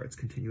equals 0. It's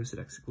continuous at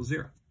x equals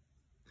 0.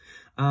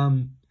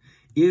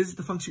 Is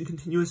the function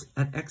continuous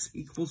at x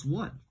equals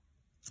 1?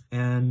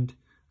 And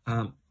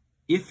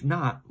if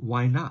not,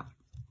 why not?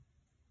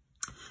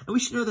 And we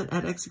should know that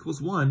at x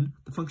equals 1,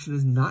 the function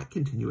is not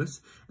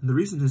continuous, and the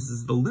reason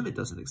is the limit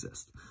doesn't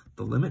exist.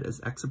 The limit as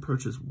x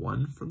approaches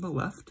 1 from the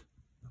left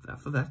of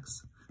f of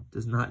x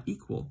does not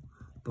equal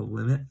the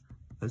limit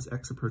as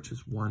x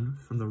approaches 1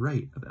 from the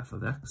right of f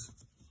of x.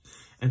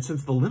 And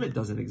since the limit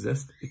doesn't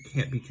exist, it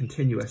can't be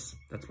continuous.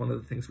 That's one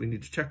of the things we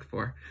need to check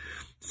for.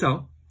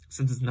 So,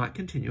 since it's not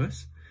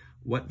continuous,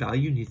 what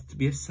value needs to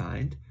be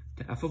assigned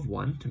to f of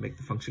 1 to make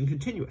the function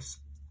continuous?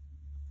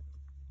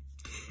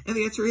 And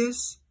the answer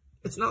is,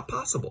 it's not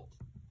possible.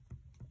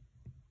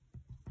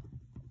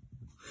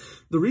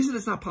 The reason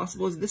it's not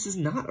possible is this is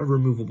not a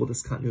removable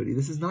discontinuity.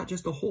 This is not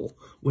just a hole.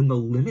 When the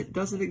limit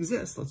doesn't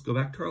exist, let's go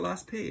back to our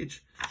last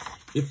page.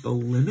 If the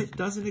limit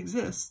doesn't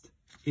exist,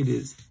 it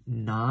is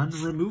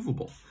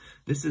non-removable.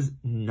 This is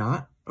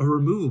not a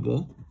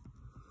removable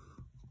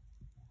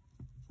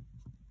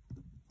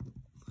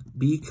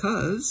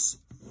because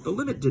the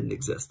limit didn't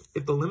exist.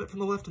 If the limit from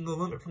the left and the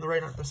limit from the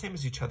right aren't the same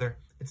as each other,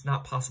 it's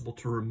not possible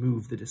to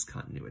remove the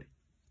discontinuity.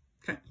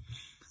 Okay,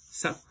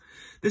 so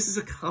this is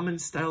a common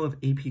style of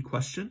AP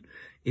question,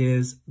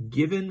 is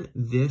given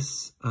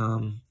this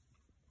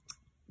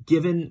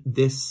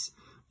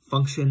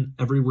function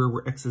everywhere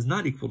where x is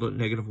not equal to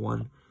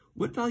 -1,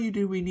 what value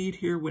do we need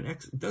here when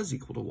x does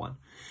equal to 1?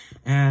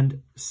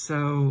 And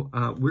so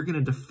we're going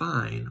to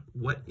define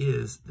what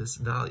is this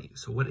value.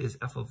 So what is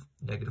f of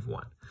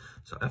 -1?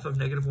 So f of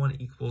 -1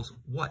 equals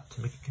what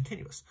to make it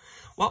continuous?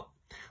 Well,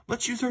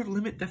 let's use our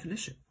limit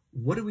definition.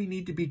 What do we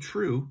need to be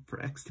true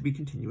for x to be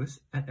continuous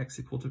at x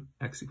equals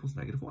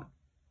 -1?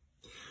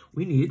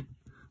 We need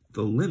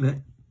the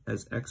limit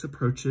as x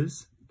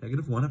approaches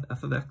 -1 of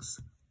f of x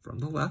from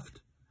the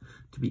left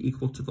to be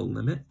equal to the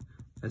limit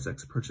as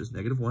x approaches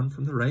 -1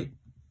 from the right.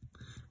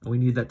 And we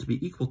need that to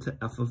be equal to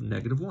f of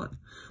 -1.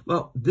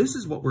 Well, this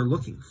is what we're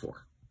looking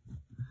for.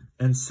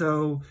 And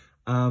so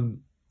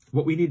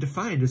what we need to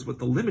find is what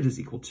the limit is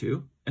equal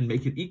to and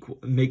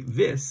make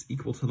this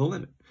equal to the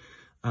limit.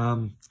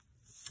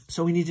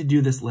 So we need to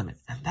do this limit,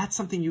 and that's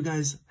something you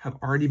guys have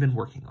already been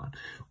working on.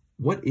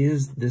 What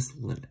is this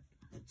limit?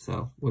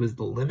 So what is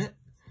the limit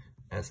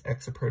as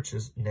x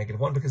approaches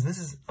 -1? Because this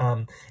is,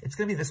 it's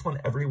going to be this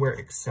one everywhere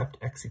except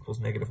x equals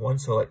 -1.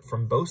 So like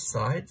from both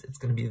sides, it's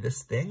going to be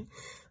this thing.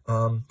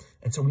 And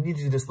so we need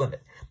to do this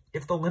limit.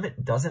 If the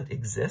limit doesn't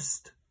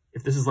exist,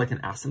 if this is like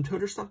an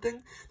asymptote or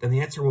something, then the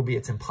answer will be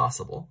it's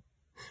impossible.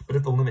 But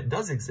if the limit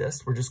does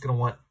exist, we're just going to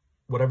want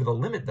whatever the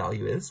limit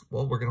value is.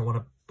 Well, we're going to want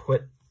to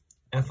put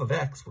f of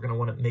x, we're going to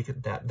want to make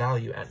it that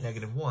value at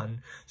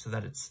 -1 so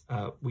that it's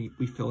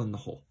we fill in the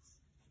hole.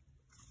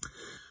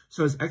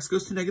 So as x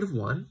goes to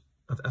 -1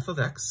 of f of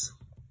x,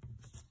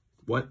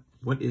 what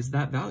is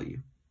that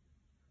value?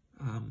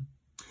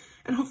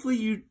 And hopefully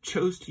you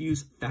chose to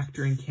use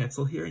factor and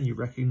cancel here, and you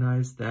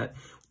recognize that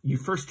you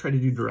first try to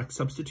do direct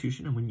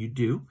substitution, and when you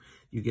do,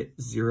 you get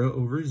 0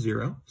 over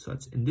 0, so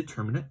that's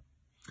indeterminate.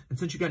 And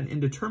since you got an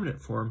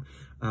indeterminate form,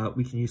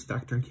 we can use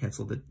factor and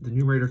cancel. The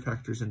numerator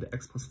factors into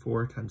x plus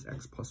 4 times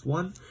x plus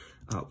 1.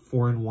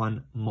 4 and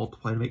 1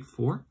 multiply to make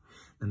 4,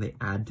 and they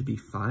add to be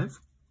 5.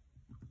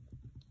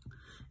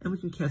 And we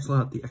can cancel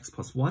out the x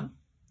plus 1.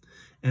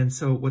 And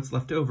so what's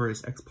left over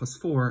is x plus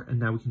 4, and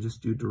now we can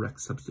just do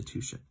direct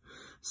substitution.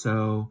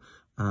 So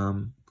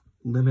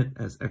limit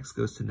as x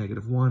goes to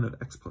 -1 of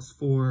x plus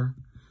 4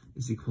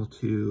 is equal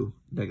to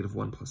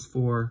 -1 plus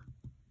 4,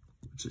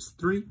 which is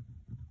 3.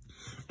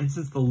 And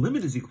since the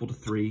limit is equal to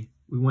 3,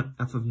 we want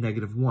f of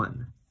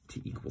 -1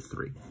 to equal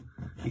 3.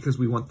 Because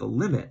we want the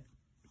limit,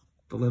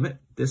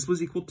 this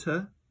was equal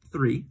to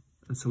 3,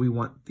 and so we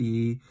want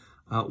the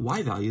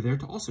y value there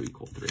to also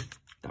equal 3.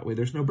 That way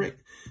there's no break.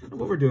 And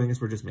what we're doing is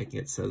we're just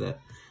making it so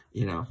that,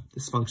 you know,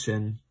 this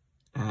function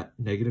at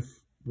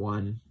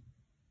 -1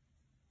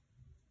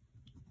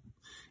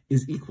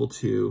 is equal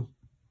to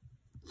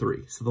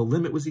 3. So the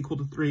limit was equal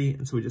to 3,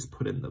 and so we just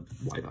put in the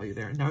y value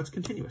there, and now it's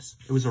continuous.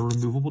 It was a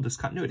removable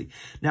discontinuity.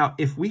 Now,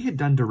 if we had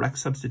done direct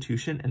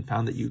substitution and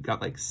found that you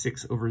got like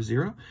 6 over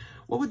 0,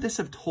 what would this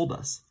have told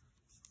us?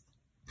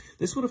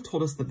 This would have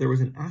told us that there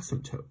was an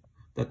asymptote,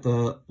 that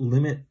the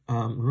limit,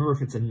 remember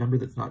if it's a number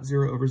that's not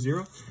 0 over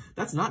 0,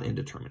 that's not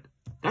indeterminate.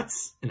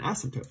 That's an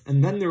asymptote.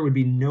 And then there would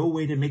be no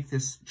way to make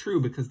this true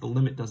because the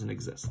limit doesn't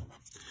exist.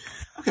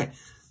 Okay,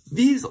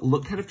 these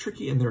look kind of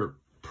tricky and they're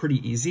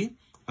pretty easy.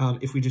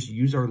 If we just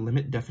use our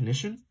limit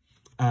definition,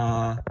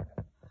 if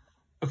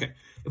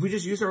we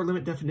just use our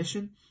limit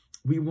definition,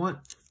 we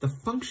want the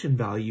function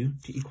value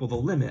to equal the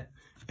limit.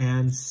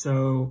 And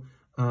so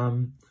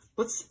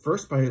let's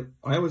first I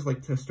always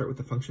like to start with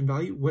the function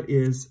value. What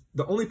is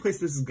the only place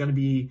this is going to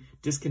be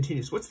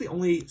discontinuous? What's the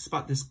only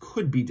spot this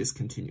could be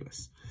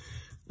discontinuous?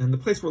 And the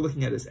place we're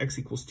looking at is x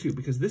equals 2,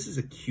 because this is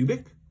a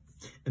cubic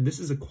and this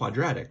is a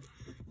quadratic.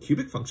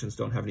 Cubic functions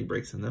don't have any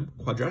breaks in them.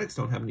 Quadratics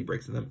don't have any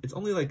breaks in them. It's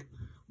only like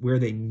where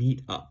they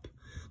meet up.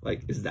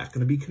 Like, is that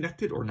going to be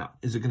connected or not?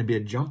 Is it going to be a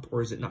jump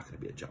or is it not going to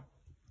be a jump?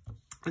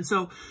 And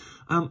so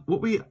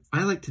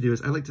I like to do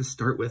is I like to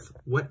start with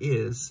what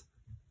is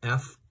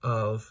f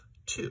of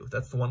 2.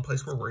 That's the one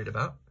place we're worried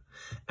about.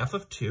 F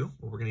of 2,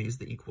 well, we're going to use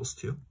the equals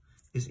to,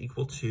 is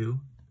equal to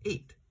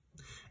 8.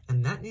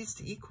 And that needs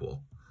to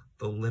equal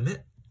the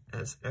limit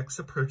as x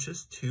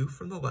approaches 2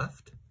 from the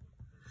left,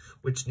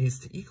 which needs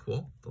to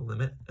equal the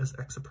limit as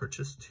x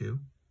approaches 2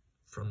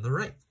 from the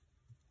right.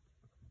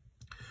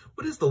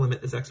 What is the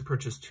limit as x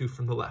approaches 2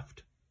 from the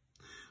left?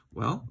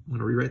 Well, I'm going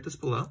to rewrite this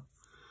below.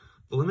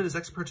 The limit as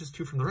x approaches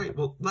 2 from the right.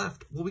 Well,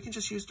 left, well, we can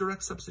just use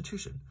direct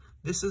substitution.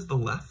 This is the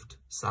left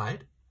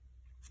side.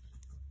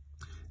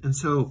 And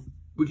so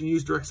we can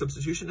use direct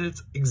substitution, and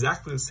it's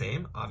exactly the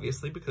same,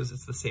 obviously, because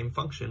it's the same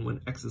function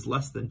when x is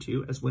less than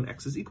 2 as when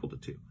x is equal to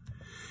 2.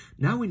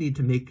 Now we need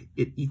to make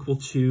it equal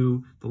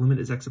to the limit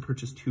as x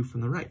approaches 2 from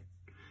the right.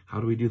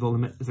 How do we do the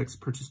limit as x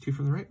approaches 2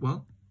 from the right?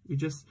 Well, we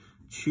just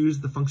choose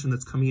the function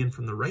that's coming in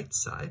from the right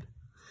side.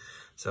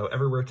 So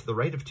everywhere to the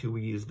right of 2,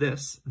 we use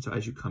this. And so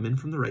as you come in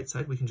from the right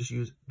side, we can just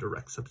use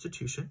direct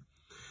substitution.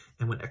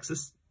 And when x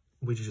is,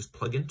 we just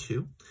plug in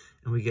 2,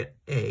 and we get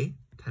a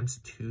times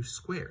 2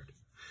 squared.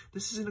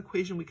 This is an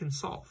equation we can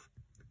solve.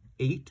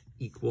 8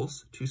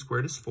 equals 2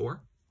 squared is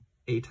 4.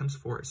 A times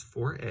 4 is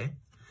 4a.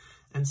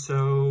 And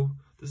so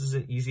this is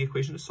an easy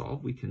equation to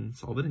solve. We can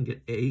solve it and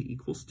get a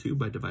equals 2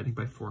 by dividing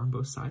by 4 on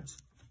both sides.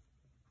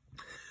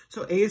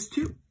 So a is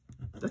 2.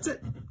 That's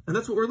it. And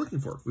that's what we're looking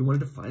for. We wanted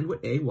to find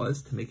what a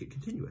was to make it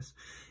continuous.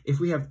 If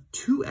we have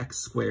 2x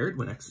squared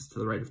when x is to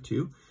the right of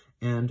 2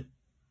 and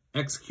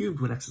x cubed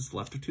when x is to the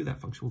left of 2,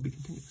 that function will be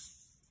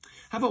continuous.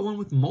 How about one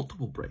with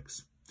multiple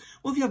breaks?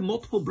 Well, if you have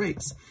multiple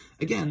breaks,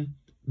 again,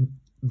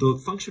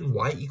 the function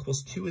y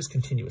equals 2 is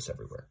continuous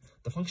everywhere.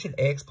 The function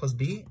ax plus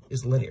b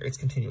is linear. It's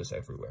continuous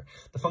everywhere.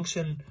 The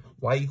function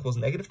y equals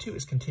negative 2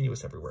 is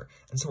continuous everywhere.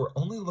 And so we're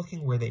only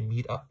looking where they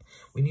meet up.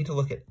 We need to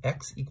look at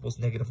x equals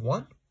negative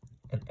 1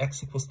 and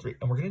x equals 3.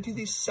 And we're going to do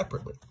these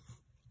separately.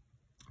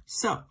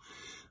 So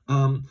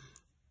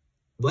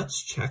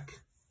let's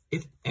check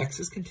if x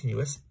is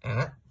continuous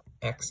at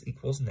x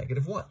equals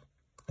negative 1.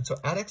 And so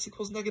at x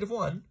equals negative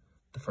 1,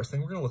 the first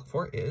thing we're going to look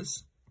for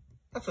is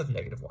f of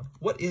negative 1.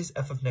 What is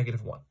f of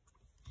negative 1?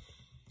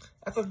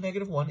 F of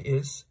negative 1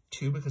 is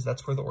 2 because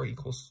that's where the or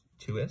equals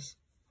 2 is.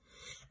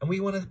 And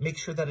we want to make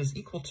sure that is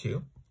equal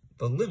to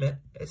the limit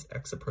as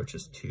x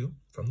approaches 2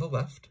 from the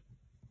left.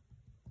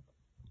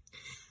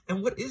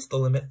 And what is the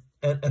limit?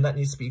 And that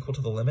needs to be equal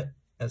to the limit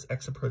as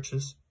x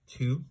approaches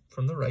 2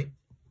 from the right.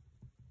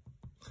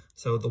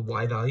 So the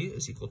y value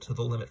is equal to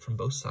the limit from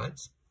both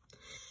sides.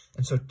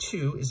 And so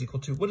 2 is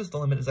equal to, what is the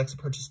limit as x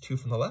approaches 2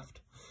 from the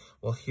left?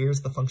 Well, here's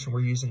the function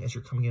we're using as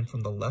you're coming in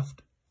from the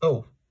left.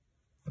 Oh,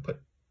 I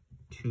put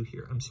 2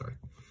 here, I'm sorry.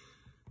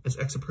 As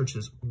x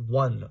approaches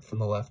 1 from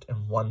the left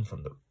and 1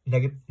 from the,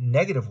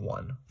 negative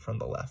 1 from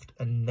the left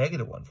and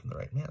negative 1 from the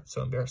right. Man, it's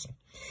so embarrassing.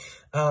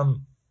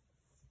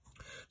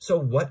 So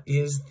what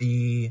is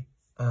the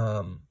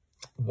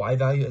y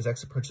value as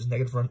x approaches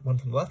negative 1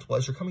 from the left? Well,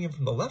 as you're coming in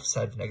from the left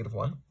side of negative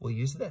 1, we'll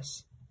use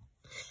this.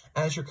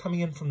 As you're coming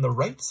in from the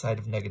right side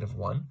of negative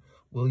 1,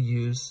 we'll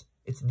use,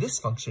 it's this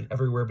function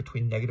everywhere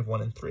between negative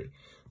 1 and 3.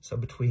 So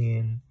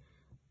between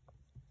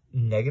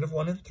negative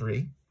 1 and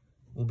 3,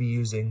 we'll be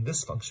using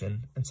this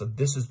function. And so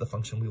this is the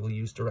function we will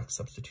use direct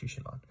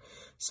substitution on.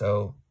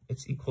 So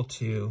it's equal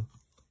to,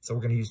 so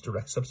we're going to use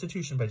direct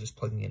substitution by just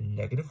plugging in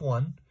negative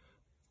 1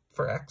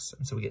 for x.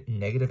 And so we get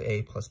negative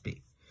a plus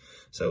b.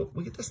 So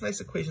we get this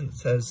nice equation that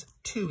says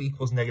 2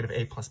 equals negative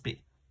a plus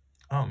b.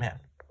 Oh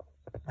man,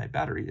 my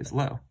battery is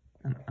low.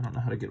 And I don't know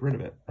how to get rid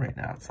of it right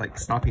now. It's like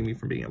stopping me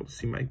from being able to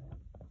see my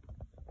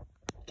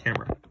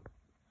camera.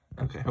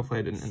 Okay, hopefully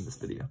I didn't end this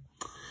video.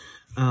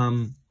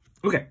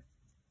 Okay,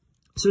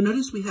 so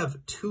notice we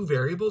have 2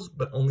 variables,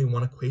 but only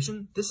 1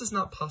 equation. This is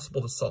not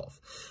possible to solve.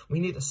 We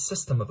need a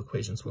system of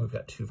equations when we've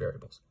got 2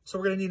 variables. So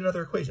we're going to need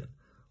another equation.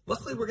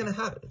 Luckily, we're going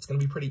to have it. It's going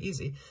to be pretty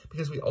easy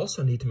because we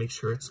also need to make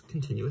sure it's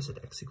continuous at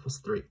x equals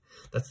 3.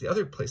 That's the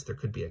other place there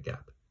could be a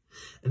gap.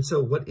 And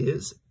so what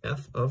is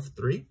f of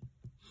 3?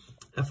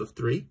 F of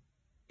 3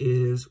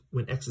 is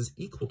when x is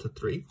equal to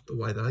 3, the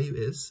y value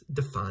is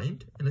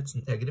defined, and it's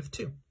negative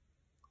 2.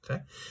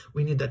 Okay?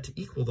 We need that to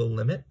equal the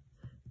limit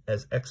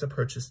as x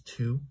approaches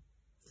 3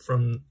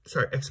 from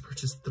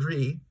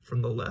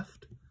the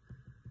left.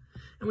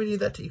 And we need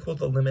that to equal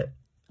the limit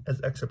as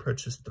x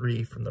approaches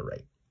 3 from the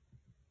right.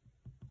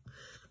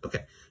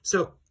 Okay,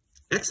 so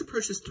x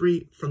approaches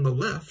 3 from the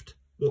left.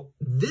 Well,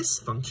 this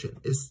function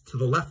is to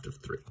the left of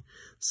 3.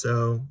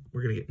 So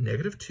we're going to get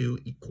negative 2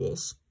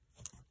 equals,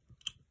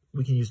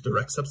 we can use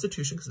direct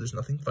substitution because there's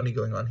nothing funny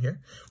going on here.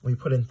 When we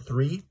put in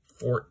 3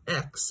 for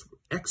x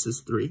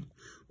is 3,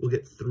 we'll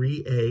get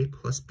 3a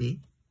plus b.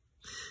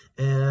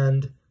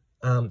 And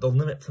the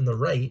limit from the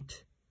right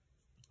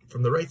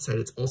side,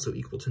 it's also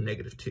equal to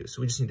negative 2.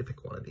 So we just need to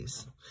pick one of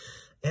these.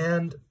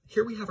 And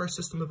here we have our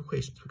system of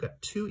equations. We've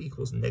got 2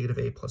 equals negative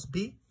a plus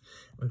b.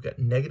 We've got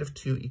negative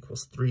 2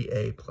 equals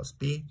 3a plus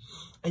b.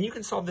 And you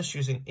can solve this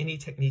using any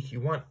technique you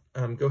want.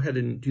 Go ahead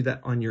and do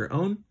that on your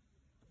own.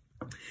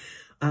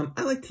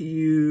 I like to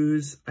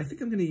use, I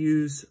think I'm going to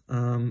use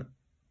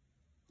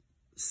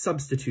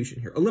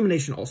substitution here.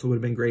 Elimination also would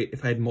have been great.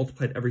 If I had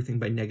multiplied everything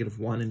by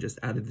 -1 and just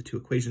added the 2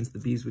 equations, the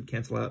b's would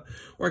cancel out.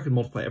 Or I could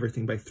multiply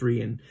everything by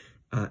 3 and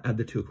add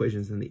the 2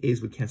 equations and the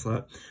a's would cancel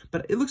out.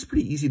 But it looks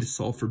pretty easy to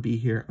solve for b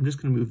here. I'm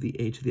just going to move the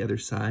a to the other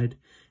side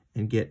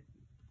and get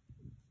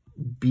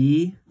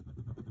b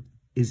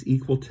is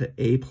equal to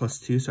a plus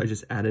 2. So I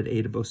just added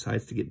a to both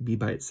sides to get b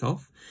by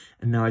itself.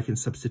 And now I can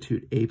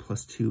substitute a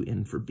plus 2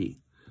 in for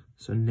b.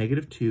 So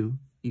negative 2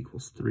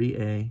 equals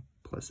 3a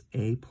plus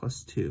a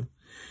plus 2.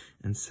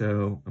 And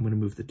so I'm going to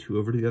move the 2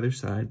 over to the other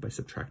side by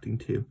subtracting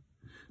 2.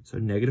 So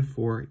negative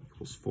 4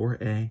 equals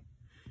 4a,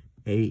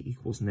 a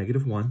equals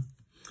negative 1.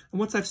 And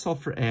once I've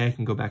solved for a, I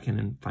can go back in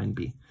and find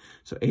b.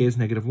 So a is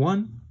negative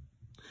 1,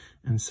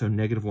 and so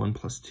negative 1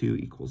 plus 2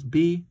 equals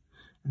b.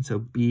 And so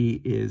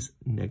b is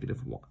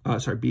negative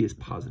 1, b is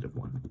positive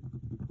 1.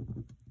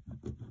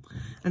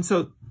 And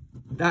so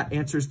that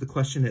answers the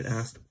question it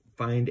asked,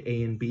 find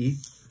a and b.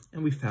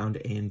 And we found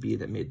a and b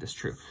that made this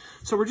true.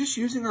 So we're just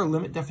using our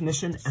limit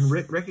definition and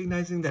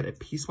recognizing that at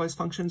piecewise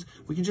functions,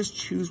 we can just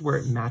choose where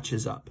it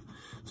matches up.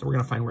 So we're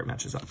going to find where it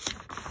matches up.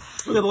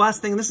 Okay, the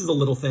last thing, and this is a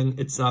little thing,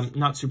 it's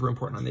not super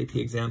important on the AP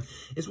exam,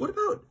 is what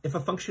about if a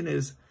function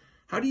is,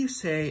 how do you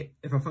say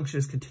if a function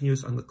is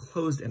continuous on the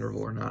closed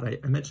interval or not?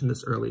 I mentioned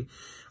this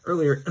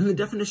earlier, and the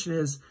definition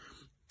is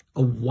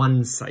a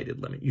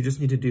one-sided limit. You just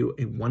need to do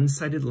a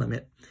one-sided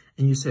limit,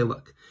 and you say,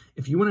 look,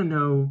 if you want to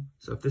know,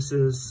 so if this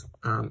is,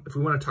 if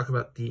we want to talk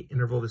about the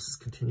interval this is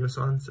continuous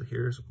on, so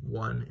here's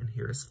 1 and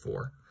here's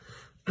 4,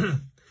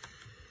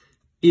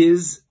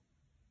 is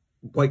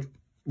like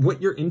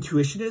what your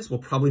intuition is will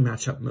probably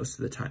match up most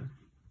of the time.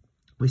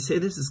 We say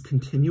this is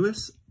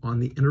continuous on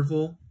the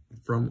interval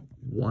from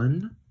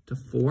 1 to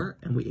 4,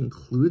 and we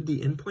include the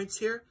endpoints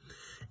here.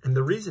 And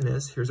the reason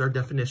is, here's our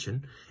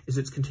definition, is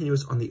it's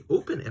continuous on the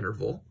open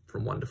interval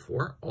from 1 to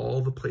 4,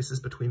 all the places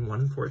between 1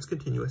 and 4, it's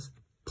continuous.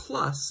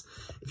 Plus,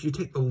 if you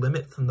take the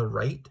limit from the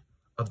right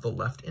of the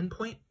left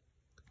endpoint,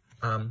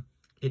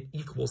 it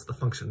equals the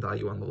function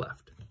value on the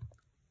left.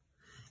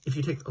 If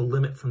you take the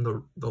limit from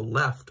the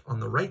left on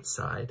the right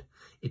side,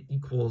 it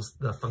equals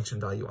the function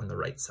value on the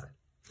right side.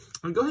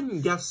 And go ahead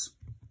and guess,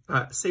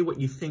 say what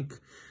you think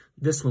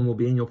this one will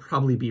be, and you'll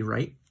probably be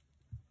right.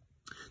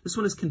 This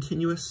one is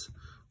continuous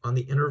on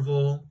the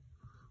interval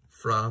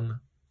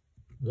from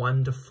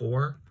 1 to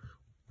 4,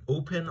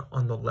 open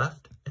on the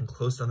left and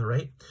closed on the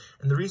right.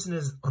 And the reason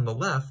is on the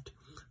left,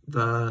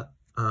 the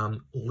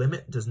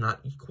limit does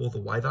not equal the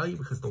y value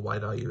because the y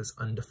value is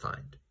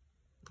undefined.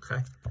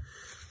 Okay.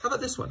 How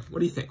about this one? What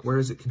do you think? Where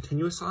is it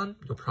continuous on?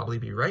 You'll probably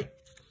be right.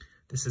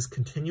 This is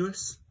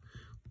continuous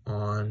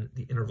on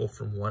the interval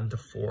from 1 to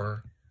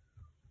 4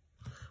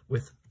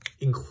 with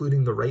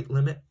including the right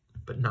limit,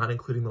 but not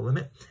including the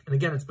limit. And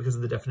again, it's because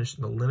of the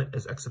definition, the limit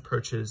as x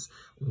approaches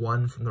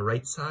 1 from the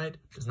right side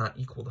does not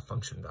equal the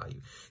function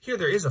value. Here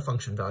there is a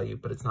function value,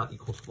 but it's not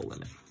equal to the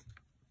limit.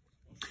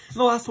 And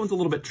the last one's a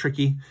little bit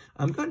tricky.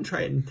 Go ahead and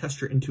try it and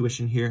test your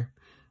intuition here.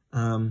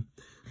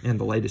 And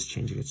the light is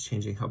changing. It's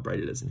changing how bright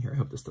it is in here. I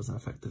hope this doesn't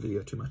affect the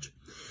video too much.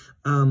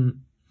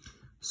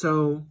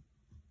 So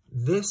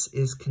this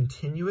is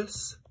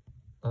continuous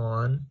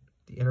on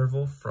the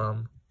interval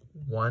from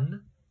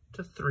 1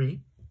 to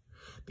 3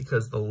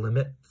 because the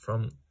limit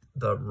from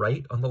the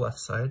right on the left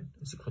side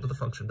is equal to the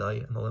function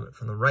value, and the limit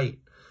from the right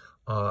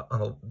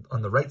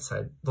on the right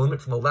side, the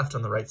limit from the left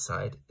on the right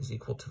side is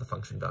equal to the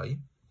function value.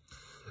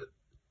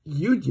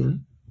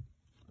 Union,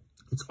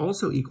 it's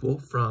also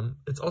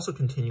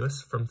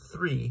continuous from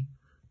 3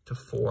 to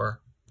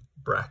 4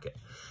 bracket.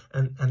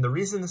 And the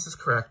reason this is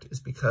correct is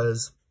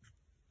because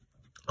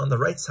on the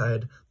right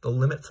side, the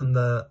limit from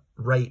the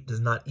right does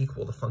not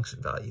equal the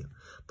function value,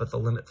 but the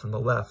limit from the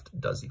left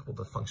does equal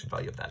the function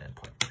value of that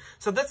endpoint.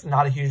 So that's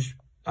not a huge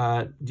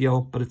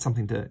deal, but it's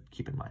something to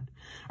keep in mind.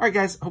 All right,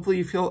 guys, hopefully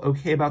you feel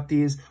okay about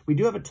these. We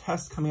do have a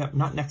test coming up,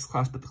 not next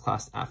class, but the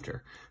class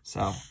after.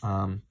 So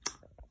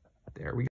there we go.